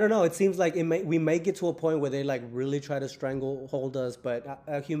I don't know. It seems like we may get to a point where they like really try to stranglehold us. But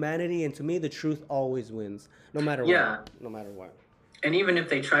humanity, and to me, the truth always wins, no matter what. yeah. No matter what. And even if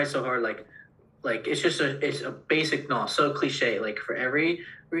they try so hard, like it's a basic no, so cliche. Like for every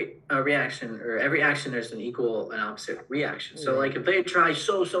reaction or every action, there's an equal and opposite reaction. So Yeah. like if they try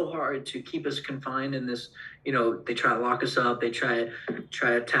so hard to keep us confined in this, they try to lock us up, they try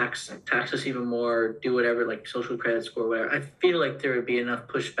to tax us even more, do whatever, like social credit score, whatever. I feel like there would be enough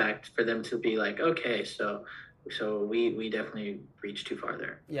pushback for them to be like, okay, so we definitely reached too far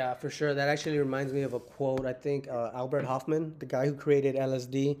there. Yeah, for sure. That actually reminds me of a quote. I think Albert Hoffman, the guy who created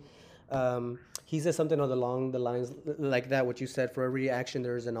LSD, he said something along the lines like that. What you said, for every action,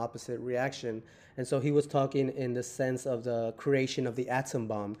 there is an opposite reaction. And so he was talking in the sense of the creation of the atom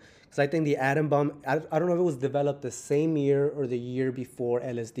bomb. Because I think the atom bomb, I don't know if it was developed the same year or the year before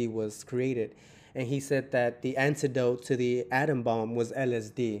LSD was created. And he said that the antidote to the atom bomb was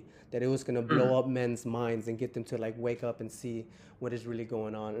LSD, that it was going to blow Hmm. up men's minds and get them to like wake up and see what is really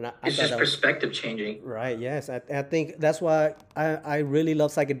going on. And I It's thought just that was perspective changing. right. Yes. I think that's why I really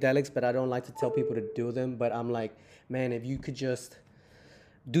love psychedelics, but I don't like to tell people to do them. But I'm like, man, if you could just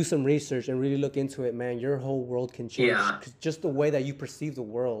do some research and really look into it, man, your whole world can change. Yeah. 'Cause just the way that you perceive the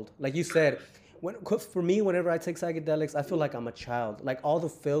world. Like you said, 'cause for me, whenever I take psychedelics, I feel like I'm a child. Like all the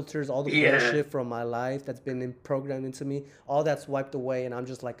filters, all the Yeah. bullshit from my life that's been programmed into me, all that's wiped away, and I'm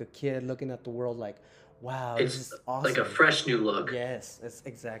just like a kid looking at the world like, wow, this It's is like a awesome. fresh new look. Yes, it's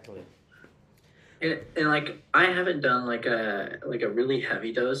exactly. And like I haven't done like a really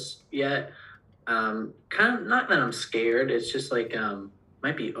heavy dose yet. Kind of not that I'm scared. It's just like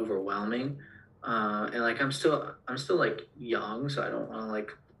might be overwhelming. And like I'm still like young, so I don't want to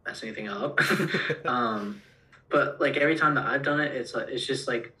like mess anything up. um, but like every time that I've done it, it's just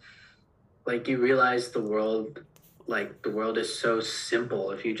like you realize the world is so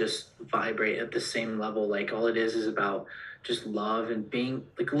simple if you just vibrate at the same level. Like all it is about just love and being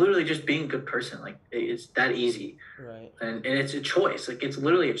like literally just being a good person. Like it's that easy. Right. And it's a choice. Like it's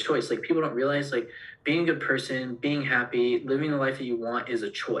literally a choice. Like people don't realize like being a good person, being happy, living the life that you want is a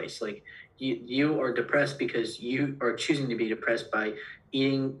choice. Like you are depressed because you are choosing to be depressed by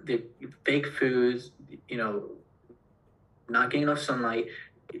eating the fake foods, you know, not getting enough sunlight,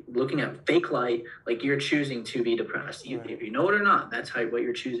 looking at fake light. Like you're choosing to be depressed, Right. if you know it or not. That's how what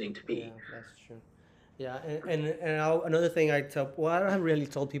you're choosing to be. Yeah, that's true. Yeah, another thing I tell, well, I haven't really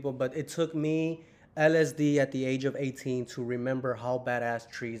told people, but it took me LSD at the age of 18 to remember how badass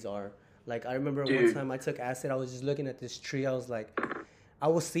trees are. Like I remember one Dude, time I took acid, I was just looking at this tree, I was like, I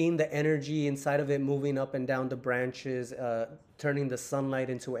was seeing the energy inside of it moving up and down the branches, turning the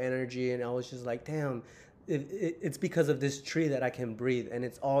sunlight into energy, and I was just like, damn, it's because of this tree that I can breathe, and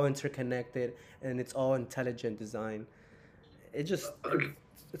it's all interconnected, and it's all intelligent design. It just, okay.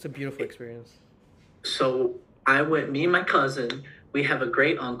 it's a beautiful experience. So I went, me and my cousin, we have a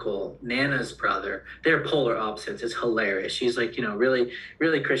great uncle, Nana's brother. They're polar opposites. It's hilarious. She's like, really,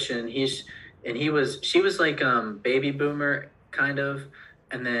 really Christian. She was like baby boomer kind of.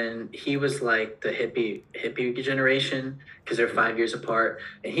 And then he was like the hippie generation because they're 5 years apart.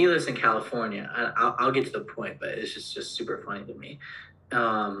 And he lives in California. I'll get to the point, but it's just super funny to me.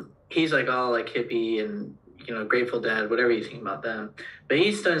 He's like all like hippie and Grateful Dead, whatever you think about them. But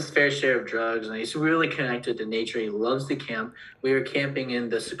he's done his fair share of drugs and he's really connected to nature. He loves to camp. We were camping in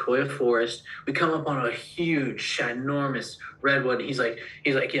the Sequoia forest. We come up on a huge, enormous redwood. He's like,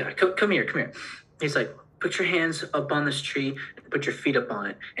 yeah, come here, come here. He's like, put your hands up on this tree and put your feet up on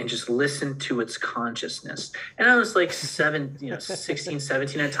it and just listen to its consciousness. And I was like 16,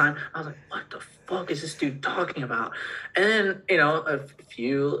 17 at the time. I was like, what the fuck is this dude talking about? And then,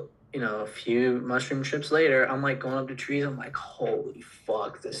 a few mushroom trips later, I'm like going up to trees. I'm like, holy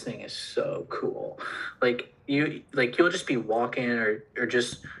fuck, this thing is so cool. You'll just be walking or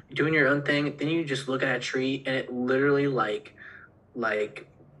just doing your own thing. Then you just look at a tree and it literally like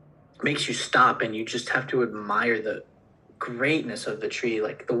makes you stop and you just have to admire the greatness of the tree,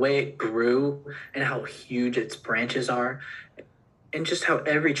 like the way it grew and how huge its branches are, and just how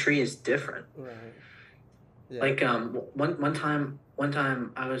every tree is different. Right. Yeah. Like one time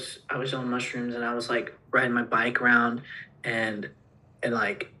I was on mushrooms and I was like riding my bike around and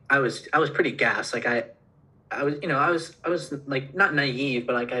like I was pretty gassed. Like I was like not naive,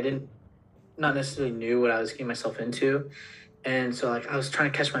 but like I didn't not necessarily knew what I was getting myself into. And so like I was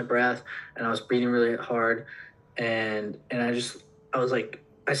trying to catch my breath and I was breathing really hard and I was like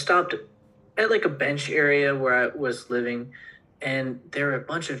I stopped at like a bench area where I was living, and there were a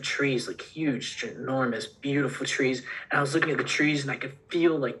bunch of trees, like huge, enormous, beautiful trees. And I was looking at the trees, and I could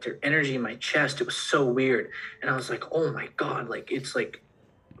feel like their energy in my chest. It was so weird, and I was like, "Oh my god!" Like it's like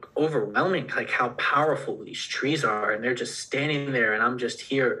overwhelming, like how powerful these trees are, and they're just standing there, and I'm just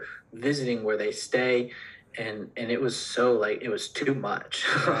here visiting where they stay, and it was so like it was too much.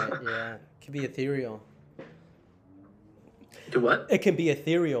 Right. Yeah. It can be ethereal. Do what? It can be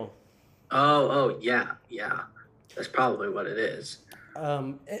ethereal. Oh, yeah, yeah. That's probably what it is.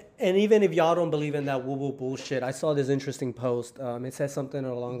 And even if y'all don't believe in that woo woo bullshit, I saw this interesting post. It says something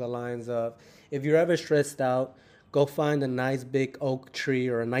along the lines of, if you're ever stressed out, go find a nice big oak tree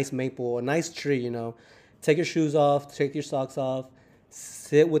or a nice maple, a nice tree, take your shoes off, take your socks off,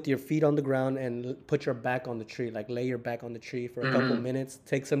 sit with your feet on the ground and put your back on the tree, like lay your back on the tree for a couple minutes,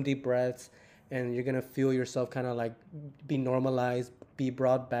 take some deep breaths, and you're gonna feel yourself kind of like be normalized, be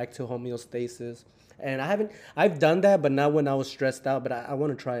brought back to homeostasis. And I've done that, but not when I was stressed out. But I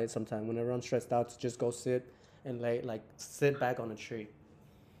want to try it sometime. Whenever I'm stressed out, to just go sit and sit back on a tree.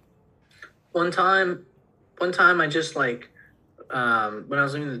 One time, one time I just like when I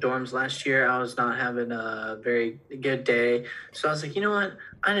was living in the dorms last year, I was not having a very good day. So I was like, you know what?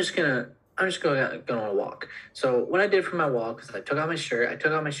 I'm just going on a walk. So what I did for my walk is I took out my shirt, I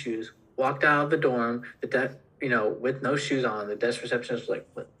took out my shoes, walked out of the dorm, with no shoes on. The desk receptionist was like,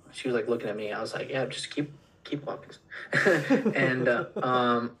 what? She was like looking at me. I was like, yeah, just keep walking. And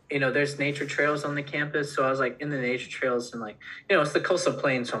there's nature trails on the campus. So I was like in the nature trails, and like, it's the coastal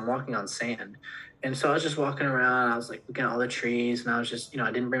plain, so I'm walking on sand. And so I was just walking around. I was like looking at all the trees, and I was just, I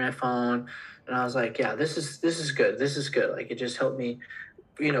didn't bring my phone, and I was like, yeah, this is good. This is good. Like it just helped me,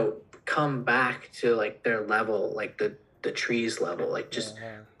 come back to like their level, like the trees level, like just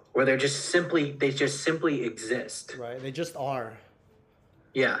where they just simply exist. Right. They just are.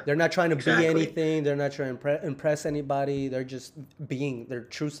 Yeah. They're not trying to be anything. They're not trying to impress anybody. They're just being their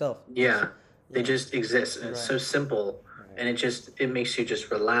true self. Yeah. They just exist. And it's so simple. Right. And it makes you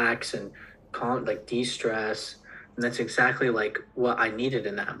just relax and calm, like de-stress. And that's exactly like what I needed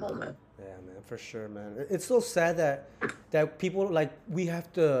in that moment. Yeah, man, for sure, man. It's so sad that people, like, we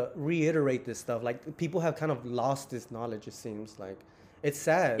have to reiterate this stuff. Like, people have kind of lost this knowledge, it seems like. It's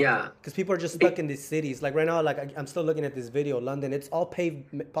sad. Yeah. Because people are just stuck in these cities. Like right now, like I'm still looking at this video, London. It's all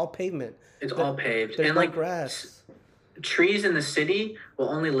pavement. It's all paved. There's and no like grass. Trees in the city will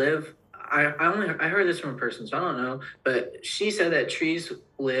only live. I heard this from a person, so I don't know. But she said that trees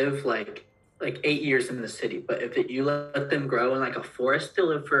live like 8 years in the city, but if you let them grow in like a forest, they'll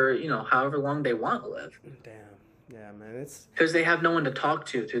live for however long they want to live. Damn. Yeah, man, it's because they have no one to talk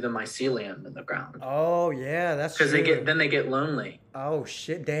to through the mycelium in the ground. Oh yeah, that's because they get lonely. Oh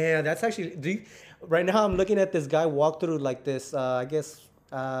shit, damn, that's actually. Right now, I'm looking at this guy walk through like this. I guess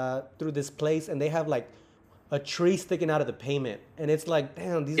through this place, and they have like a tree sticking out of the pavement, and it's like,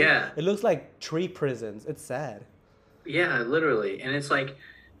 damn, it looks like tree prisons. It's sad. Yeah, literally, and it's like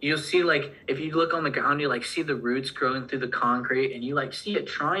you'll see like if you look on the ground, you like see the roots growing through the concrete, and you like see it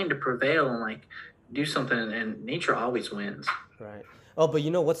trying to prevail and like do something, and nature always wins. Right. Oh, but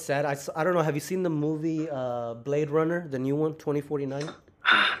you know what's sad? I don't know. Have you seen the movie Blade Runner, the new one, 2049?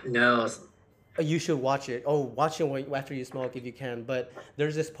 No. You should watch it. Oh, watch it after you smoke if you can. But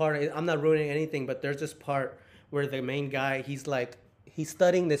there's this part. I'm not ruining anything, but there's this part where the main guy, he's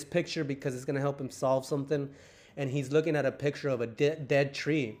studying this picture because it's gonna help him solve something, and he's looking at a picture of a dead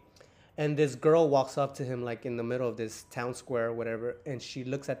tree. And this girl walks up to him like in the middle of this town square or whatever, and she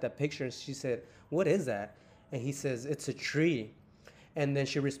looks at that picture and she said, "What is that?" And he says, "It's a tree." And then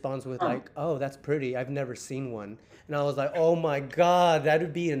she responds with like, "Oh, that's pretty. I've never seen one." And I was like, "Oh my God, that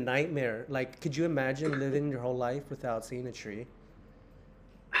would be a nightmare." Like, could you imagine living your whole life without seeing a tree?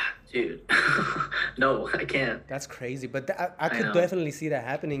 Dude, no, I can't. That's crazy. But I could definitely see that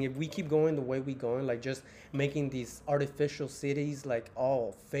happening if we keep going the way we're going, like just making these artificial cities like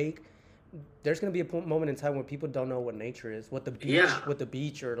all fake. There's gonna be a moment in time where people don't know what nature is, what the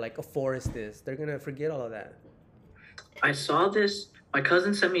beach or like a forest is. They're gonna forget all of that. I saw this. My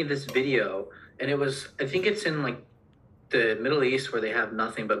cousin sent me this video, and I think it's in like the Middle East where they have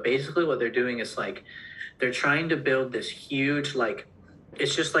nothing. But basically, what they're doing is like they're trying to build this huge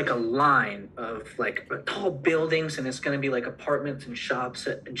it's just like a line of like tall buildings, and it's going to be like apartments and shops,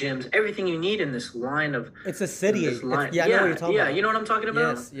 gyms, everything you need in this line of. It's a city. I know what you're talking about. You know what I'm talking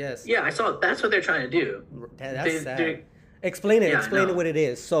about? Yes. Yeah, I saw. That's what they're trying to do. That's sad. Explain it. Explain it what it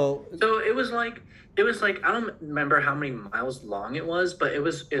is. So it was like I don't remember how many miles long it was, but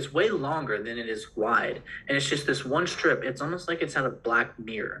it's way longer than it is wide, and it's just this one strip. It's almost like it's out of Black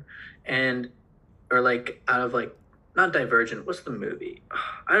Mirror, or like out of like not Divergent. What's the movie?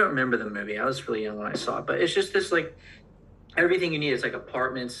 I don't remember the movie. I was really young when I saw it, but it's just this like everything you need is like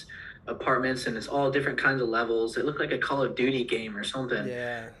apartments, and it's all different kinds of levels. It looked like a Call of Duty game or something.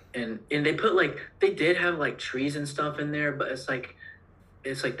 Yeah, And they put like they did have like trees and stuff in there, but it's like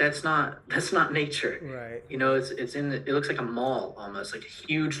that's not nature. right. You know, it's in the, it looks like a mall almost, like a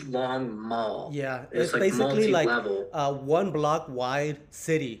huge long mall. Yeah, It's it's like basically like multi-level. a 1 block wide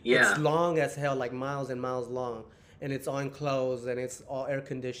city. It's Yeah. long as hell, like miles and miles long, and it's all enclosed and it's all air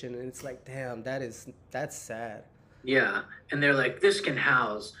conditioned. And it's like, damn, that's sad. Yeah, and they're like, this can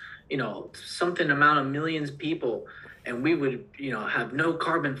house, something amount of millions of people, and we would, have no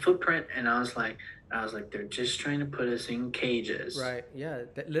carbon footprint. And I was like, they're just trying to put us in cages. Right? Yeah,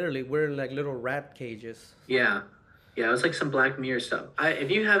 literally, we're in like little rat cages. Yeah, yeah, it was like some Black Mirror stuff. If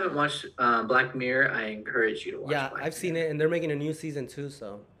you haven't watched Black Mirror, I encourage you to watch Yeah, I've Black seen Mirror. it, and they're making a new season too.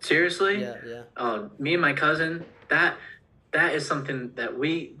 So Seriously? yeah, yeah. Oh, me and my cousin, that is something that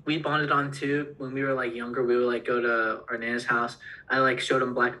we bonded on too when we were like younger. We would like go to our nana's house. I like showed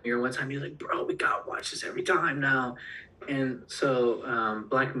him Black Mirror one time. He was like, "Bro, we gotta watch this every time now." And so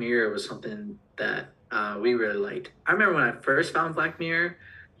Black Mirror was something that we really liked. I remember when I first found Black Mirror,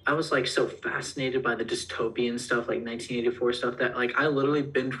 I was like so fascinated by the dystopian stuff, like 1984 stuff, that like I literally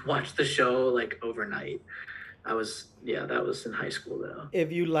binge watched the show like overnight. Yeah, that was in high school though.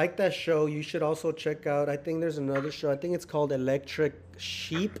 If you like that show, you should also check out. I think there's another show. I think it's called Electric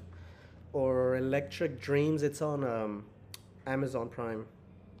Sheep or Electric Dreams. It's on Amazon Prime.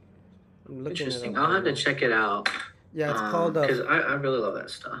 I'm looking it Interesting. up I'll right have to now. check it out. Yeah, it's called Because I really love that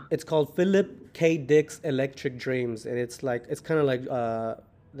stuff. it's called Philip K. Dick's Electric Dreams, and it's kind of like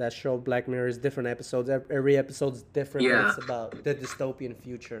that show Black Mirror is different episodes. Every episode's different, but Yeah. it's about the dystopian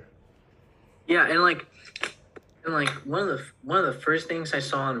future. Yeah, and like one of the first things I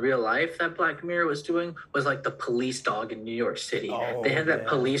saw in real life that Black Mirror was doing was like the police dog in New York City. They Oh had that yeah,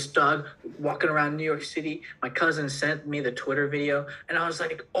 police dog walking around New York City. My cousin sent me the Twitter video, and I was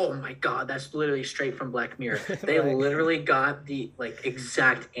like, "Oh my god, that's literally straight from Black Mirror." They right, literally got the like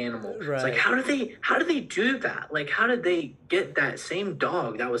exact animal. It's like right. how did they do that? Like how did they get that same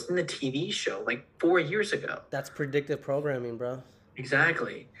dog that was in the TV show like 4 years ago? That's predictive programming, bro.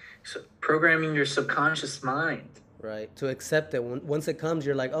 Exactly. So programming your subconscious mind. Right. To accept it. Once it comes,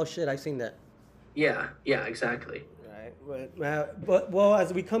 you're like, oh shit, I've seen that. Yeah, yeah, exactly. Right. But well,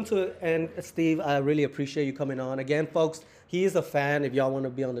 as we come to an end, Steve, I really appreciate you coming on. Again, folks, he is a fan. If y'all want to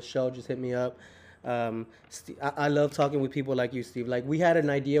be on the show, just hit me up. I love talking with people like you, Steve. Like we had an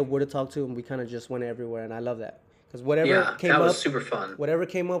idea of where to talk to, and we kind of just went everywhere, and I love that because Yeah, that was super fun. whatever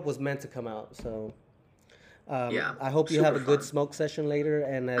came up was meant to come out. So Yeah, I hope you have super a good fun. smoke session later.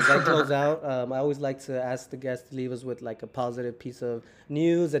 And as I close out, I always like to ask the guests to leave us with like a positive piece of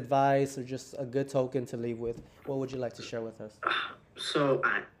news, advice, or just a good token to leave with. What would you like to share with us? So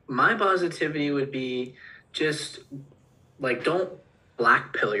my positivity would be just like don't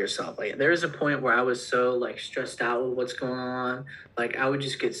black pill yourself. Like there is a point where I was so like stressed out with what's going on, like I would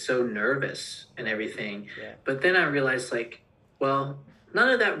just get so nervous and Right. everything. Yeah. But then I realized like, well, none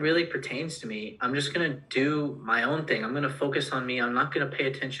of that really pertains to me. I'm just gonna do my own thing. I'm gonna focus on me. I'm not gonna pay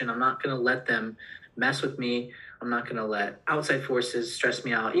attention. I'm not gonna let them mess with me. I'm not gonna let outside forces stress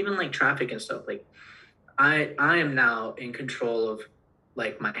me out, even like traffic and stuff. Like I am now in control of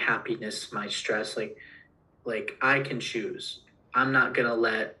like my happiness, my stress. Like I can choose. I'm not gonna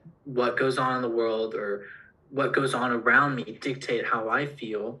let what goes on in the world or what goes on around me dictate how I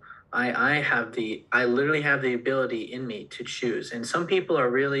feel. I literally have the ability in me to choose. And some people are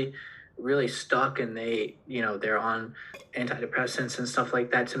really really stuck, and they're on antidepressants and stuff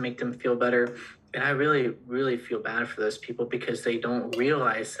like that to make them feel better. And I really really feel bad for those people because they don't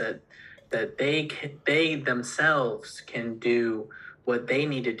realize that they themselves can do what they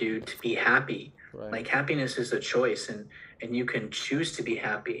need to do to be happy. Right. Like happiness is a choice, and you can choose to be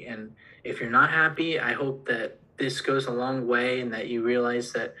happy. And if you're not happy, I hope that this goes a long way, and that you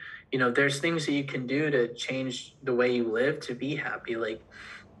realize that there's things that you can do to change the way you live to be happy. Like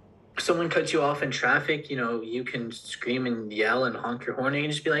someone cuts you off in traffic, you can scream and yell and honk your horn, and you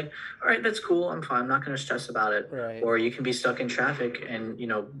can just be like, all right, that's cool. I'm fine. I'm not going to stress about it. Right. Or you can be stuck in traffic and,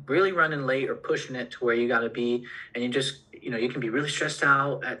 really running late or pushing it to where you got to be. And you just, you can be really stressed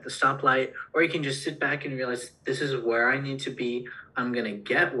out at the stoplight, or you can just sit back and realize this is where I need to be. I'm going to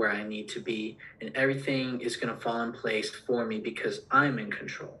get where I need to be, and everything is going to fall in place for me because I'm in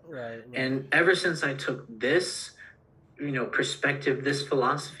control. Right. And ever since I took this, perspective, this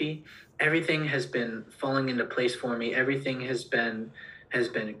philosophy, everything has been falling into place for me. Everything has been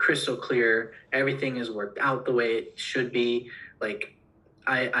crystal clear. Everything has worked out the way it should be. Like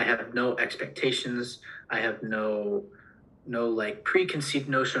I have no expectations. I have no like preconceived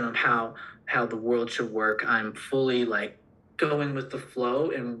notion of how the world should work. I'm fully like going with the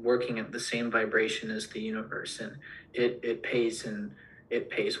flow and working at the same vibration as the universe, and it pays, and it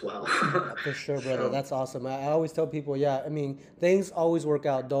pays well. For sure, brother. So That's awesome. I always tell people, yeah, I mean, things always work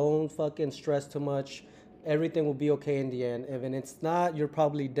out. Don't fucking stress too much. Everything will be okay in the end. If and it's not, you're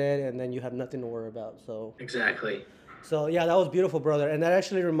probably dead, and then you have nothing to worry about. exactly. So yeah, that was beautiful, brother. And that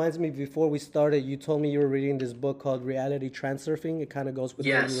actually reminds me. Before we started, you told me you were reading this book called Reality Transurfing. It kind of goes with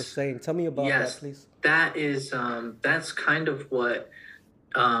what you were Yes, saying. Tell me about that, yes. please. That is that's kind of what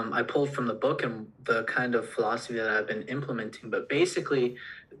I pulled from the book and the kind of philosophy that I've been implementing. But basically,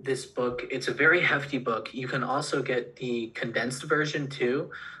 this book, it's a very hefty book. You can also get the condensed version too.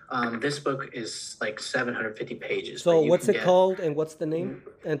 This book is like 750 pages, So but you what's can it get, called, and what's the name?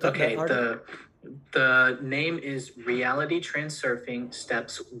 And the okay, artist? the name is Reality Transurfing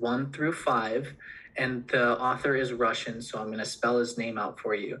Steps 1 through 5. And the author is Russian, so I'm going to spell his name out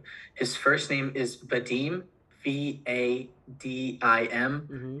for you. His first name is Vadim, Vadim.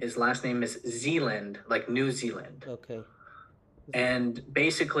 Mm-hmm. His last name is Zealand, like New Zealand. Okay. And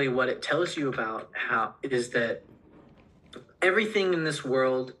basically, what it tells you about how is that everything in this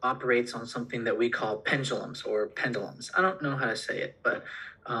world operates on something that we call pendulums or pendulums. I don't know how to say it, but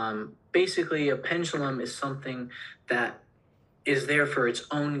basically, a pendulum is something that is there for its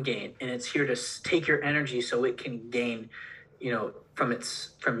own gain, and it's here to take your energy so it can gain,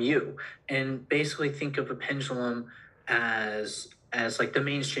 from you. And basically, think of a pendulum as like the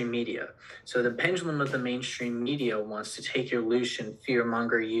mainstream media. So the pendulum of the mainstream media wants to take your loose and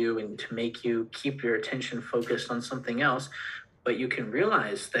fearmonger you and to make you keep your attention focused on something else. But you can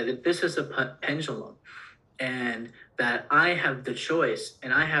realize that this is a pendulum, and that I have the choice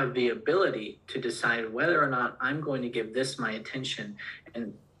and I have the ability to decide whether or not I'm going to give this my attention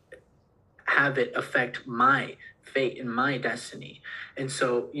and have it affect my fate and my destiny. And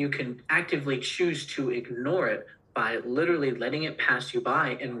so you can actively choose to ignore it by literally letting it pass you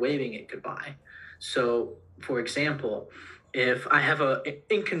by and waving it goodbye. So, for example, if I have a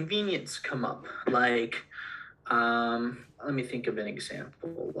inconvenience come up, like let me think of an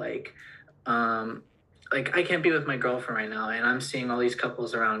example, like I can't be with my girlfriend right now and I'm seeing all these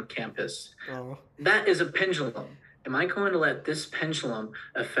couples around campus. Oh. That is a pendulum. Am I going to let this pendulum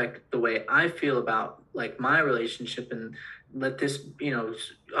affect the way I feel about like my relationship and let this, oh,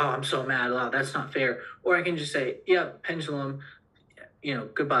 I'm so mad, oh, that's not fair. Or I can just say, yeah, pendulum,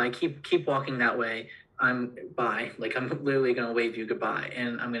 goodbye, keep walking that way. I'm bye. Like I'm literally going to wave you goodbye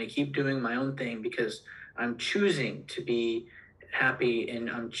and I'm going to keep doing my own thing because I'm choosing to be happy and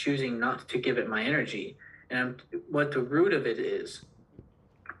I'm choosing not to give it my energy. And what the root of it is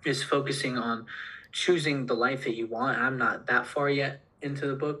focusing on choosing the life that you want. I'm not that far yet into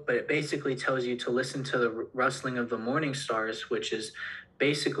the book, but it basically tells you to listen to the rustling of the morning stars, which is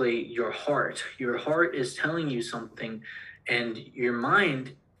basically your heart. Your heart is telling you something, and your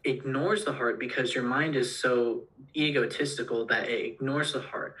mind ignores the heart because your mind is so egotistical that it ignores the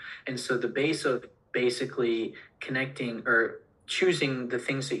heart. And so the base of basically connecting or choosing the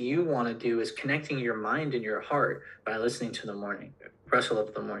things that you want to do is connecting your mind and your heart by listening to the morning rustle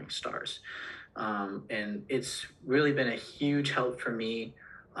of the morning stars. And it's really been a huge help for me.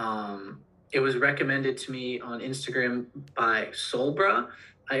 It was recommended to me on Instagram by Solbra.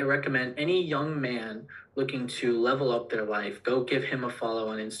 I recommend any young man looking to level up their life, go give him a follow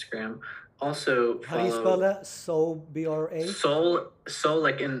on Instagram. Also How do you spell follow that? Soul, B-R-A? Sol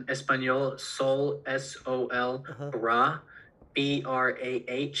like in Espanol, Sol SOL, Uh-huh. Bra,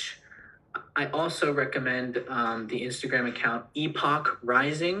 BRAH. I also recommend the Instagram account Epoch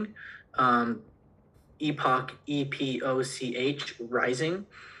Rising, um, Epoch EPOCH Rising.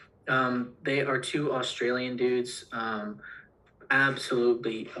 They are two Australian dudes.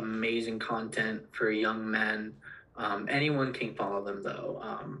 Absolutely amazing content for young men. Anyone can follow them though.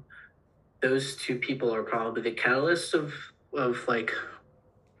 Those two people are probably the catalyst of like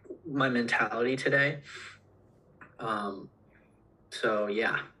my mentality today. So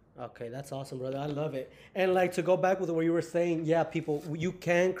yeah, Okay, that's awesome, brother. I love it. And like to go back with what you were saying, yeah, people, you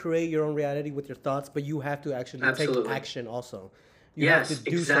can create your own reality with your thoughts, but you have to actually take absolutely. action also. You have to Yes,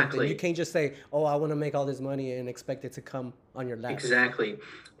 do something. You exactly. can't just say, "Oh, I want to make all this money," and expect it to come on your lap. Exactly.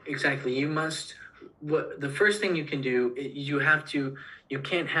 Exactly. You must, what the first thing you can do, you have to, you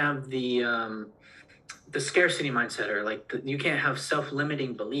can't have the scarcity mindset, or like you can't have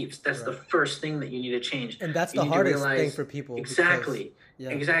self-limiting beliefs. That's the first thing that you need to change. And that's You the need to hardest thing realize for people. exactly, Yeah.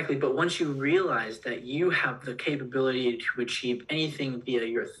 exactly. But once you realize that you have the capability to achieve anything via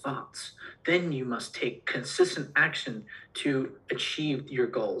your thoughts, then you must take consistent action to achieve your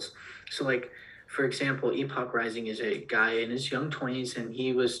goals. So like, for example, Epoch Rising is a guy in his young 20s, and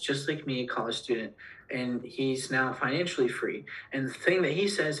he was just like me, a college student, and he's now financially free. And the thing that he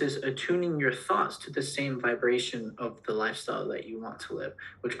says is attuning your thoughts to the same vibration of the lifestyle that you want to live,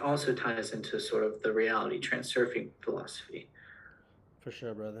 which also ties into sort of the reality transurfing philosophy. For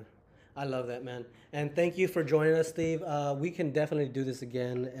sure, brother. I love that, man. And thank you for joining us, Steve. We can definitely do this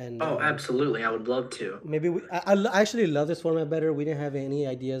again. And Oh, absolutely. I would love to. maybe I actually love this format better. We didn't have any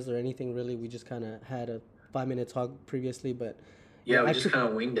ideas or anything really. We just kind of had a 5 minute talk previously, but Yeah, we just kind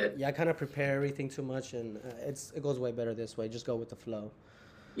of winged it. yeah, I kind of prepare everything too much, and it goes way better this way. Just go with the flow.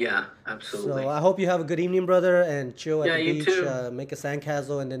 Yeah, absolutely. So I hope you have a good evening, brother, and chill at Yeah, the you beach. too. Make a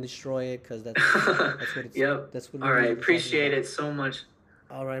sandcastle and then destroy it, because that's what it's. Yep. That's what. All right. Appreciate it so much.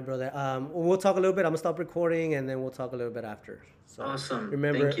 All right, brother. We'll talk a little bit. I'm gonna stop recording, and then we'll talk a little bit after. So Awesome.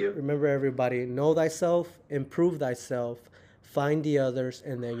 Remember, Thank you. remember, everybody. Know thyself, improve thyself, find the others,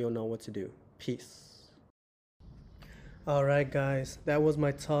 and then you'll know what to do. Peace. All right, guys. That was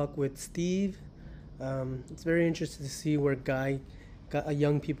my talk with Steve. It's very interesting to see where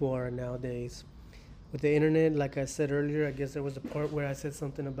young people are nowadays. With the internet, like I said earlier, I guess there was a part where I said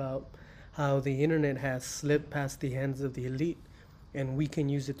something about how the internet has slipped past the hands of the elite, and we can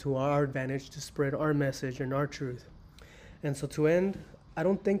use it to our advantage to spread our message and our truth. And so to end, I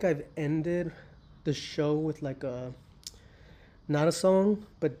don't think I've ended the show with like not a song,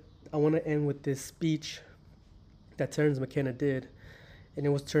 but I want to end with this speech that Terence McKenna did, and it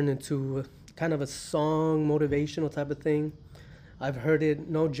was turned into kind of a song, motivational type of thing. I've heard it,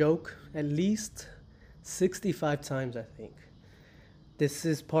 no joke, at least 65 times, I think. This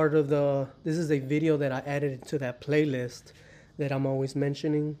is a video that I added to that playlist that I'm always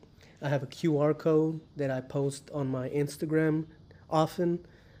mentioning. I have a QR code that I post on my Instagram often.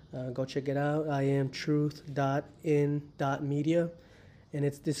 Go check it out. I am truth.in.media. And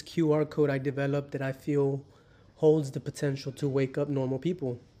it's this QR code I developed that I feel holds the potential to wake up normal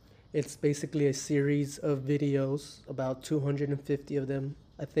people. It's basically a series of videos, about 250 of them,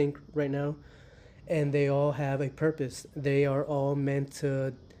 I think, right now. And they all have a purpose. They are all meant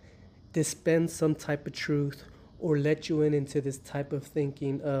to dispense some type of truth, or let you into this type of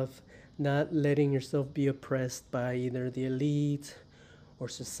thinking of not letting yourself be oppressed by either the elite or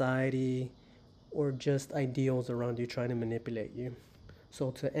society or just ideals around you trying to manipulate you.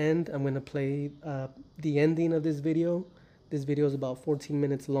 So to end, I'm going to play the ending of this video. This video is about 14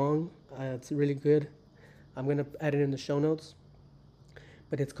 minutes long. It's really good. I'm going to add it in the show notes.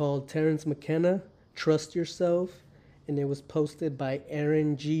 But it's called Terence McKenna, Trust Yourself, and it was posted by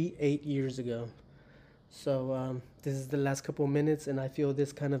Aaron G 8 years ago. So this is the last couple of minutes, and I feel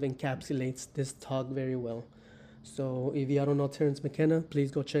this kind of encapsulates this talk very well. So if y'all don't know Terence McKenna,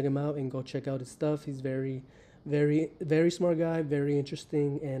 please go check him out and go check out his stuff. He's very, very, very smart guy, very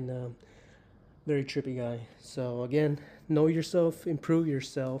interesting, and very trippy guy. So again, know yourself, improve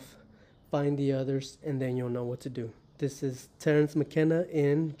yourself, find the others, and then you'll know what to do. This is Terence McKenna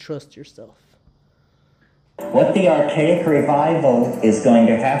in Trust Yourself. What the archaic revival is going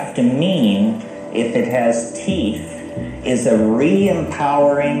to have to mean, if it has teeth, is a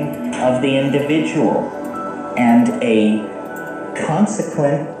re-empowering of the individual and a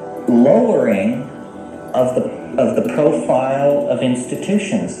consequent lowering of the profile of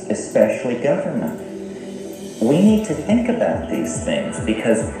institutions, especially government. We need to think about these things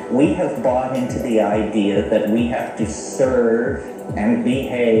because we have bought into the idea that we have to serve and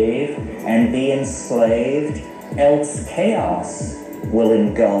behave and be enslaved, else chaos will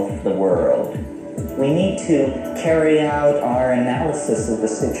engulf the world. We need to carry out our analysis of the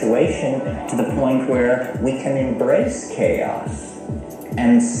situation to the point where we can embrace chaos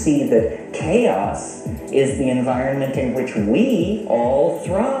and see that chaos is the environment in which we all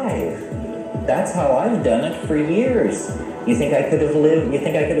thrive. That's how I've done it for years. You think I could have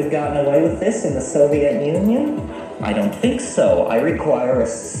gotten away with this in the Soviet Union? I don't think so. I require a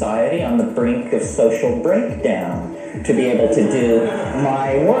society on the brink of social breakdown to be able to do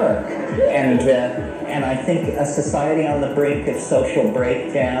my work. And I think a society on the brink of social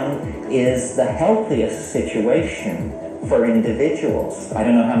breakdown is the healthiest situation for individuals. I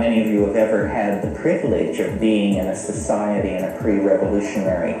don't know how many of you have ever had the privilege of being in a society in a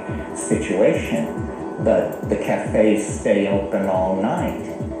pre-revolutionary situation, but the cafes stay open all night.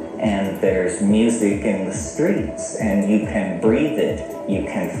 and there's music in the streets, and you can breathe it, you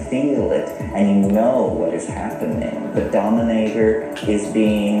can feel it, and you know what is happening. The dominator is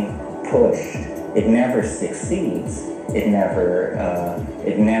being pushed. It never succeeds. It never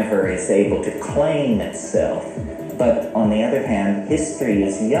is able to claim itself. But on the other hand, history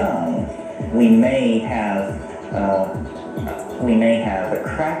is young. We may have a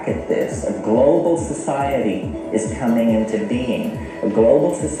crack at this. A global society is coming into being. A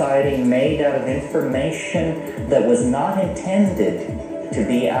global society made out of information that was not intended to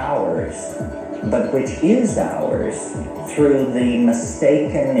be ours, but which is ours through the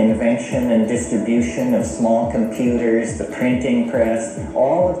mistaken invention and distribution of small computers, the printing press,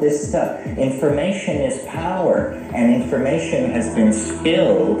 all of this stuff. Information is power, and information has been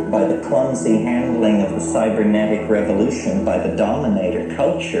spilled by the clumsy handling of the cybernetic revolution by the dominator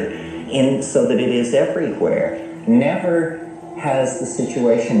culture so that it is everywhere. Never has the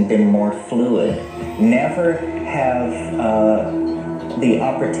situation been more fluid. Never have the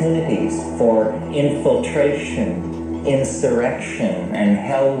opportunities for infiltration, insurrection, and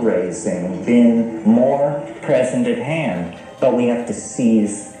hell-raising been more present at hand. But we have to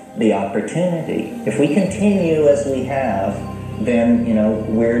seize the opportunity. If we continue as we have, then,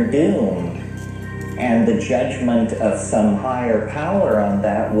 we're doomed. And the judgment of some higher power on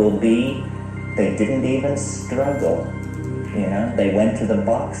that will be, they didn't even struggle. They went to the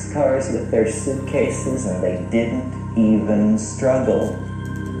boxcars with their suitcases and they didn't even struggle.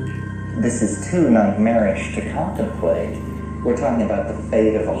 This is too nightmarish to contemplate. We're talking about the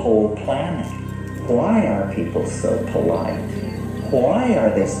fate of a whole planet. Why are people so polite? Why are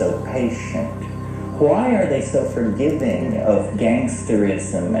they so patient? Why are they so forgiving of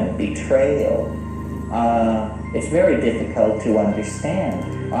gangsterism and betrayal? It's very difficult to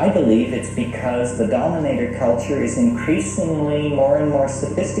understand. I believe it's because the dominator culture is increasingly more and more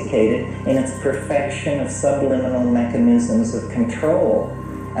sophisticated in its perfection of subliminal mechanisms of control.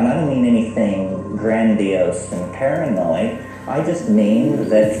 And I don't mean anything grandiose and paranoid. I just mean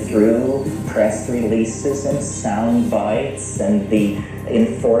that through press releases and sound bites and the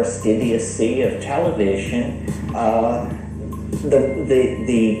enforced idiocy of television,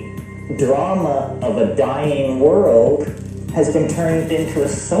 the drama of a dying world has been turned into a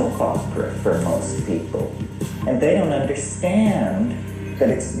soap opera for most people. And they don't understand that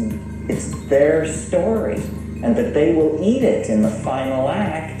it's their story and that they will eat it in the final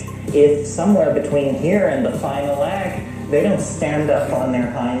act if somewhere between here and the final act they don't stand up on their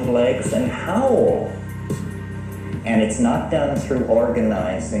hind legs and howl. And it's not done through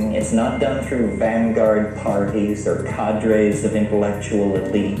organizing. It's not done through vanguard parties or cadres of intellectual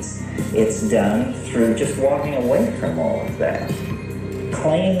elites. It's done through just walking away from all of that.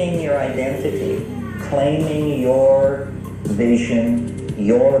 Claiming your identity, claiming your vision,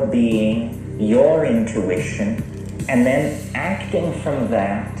 your being, your intuition, and then acting from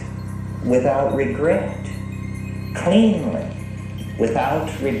that without regret, cleanly, without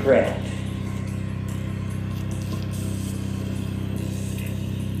regret.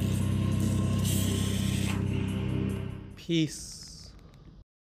 Peace.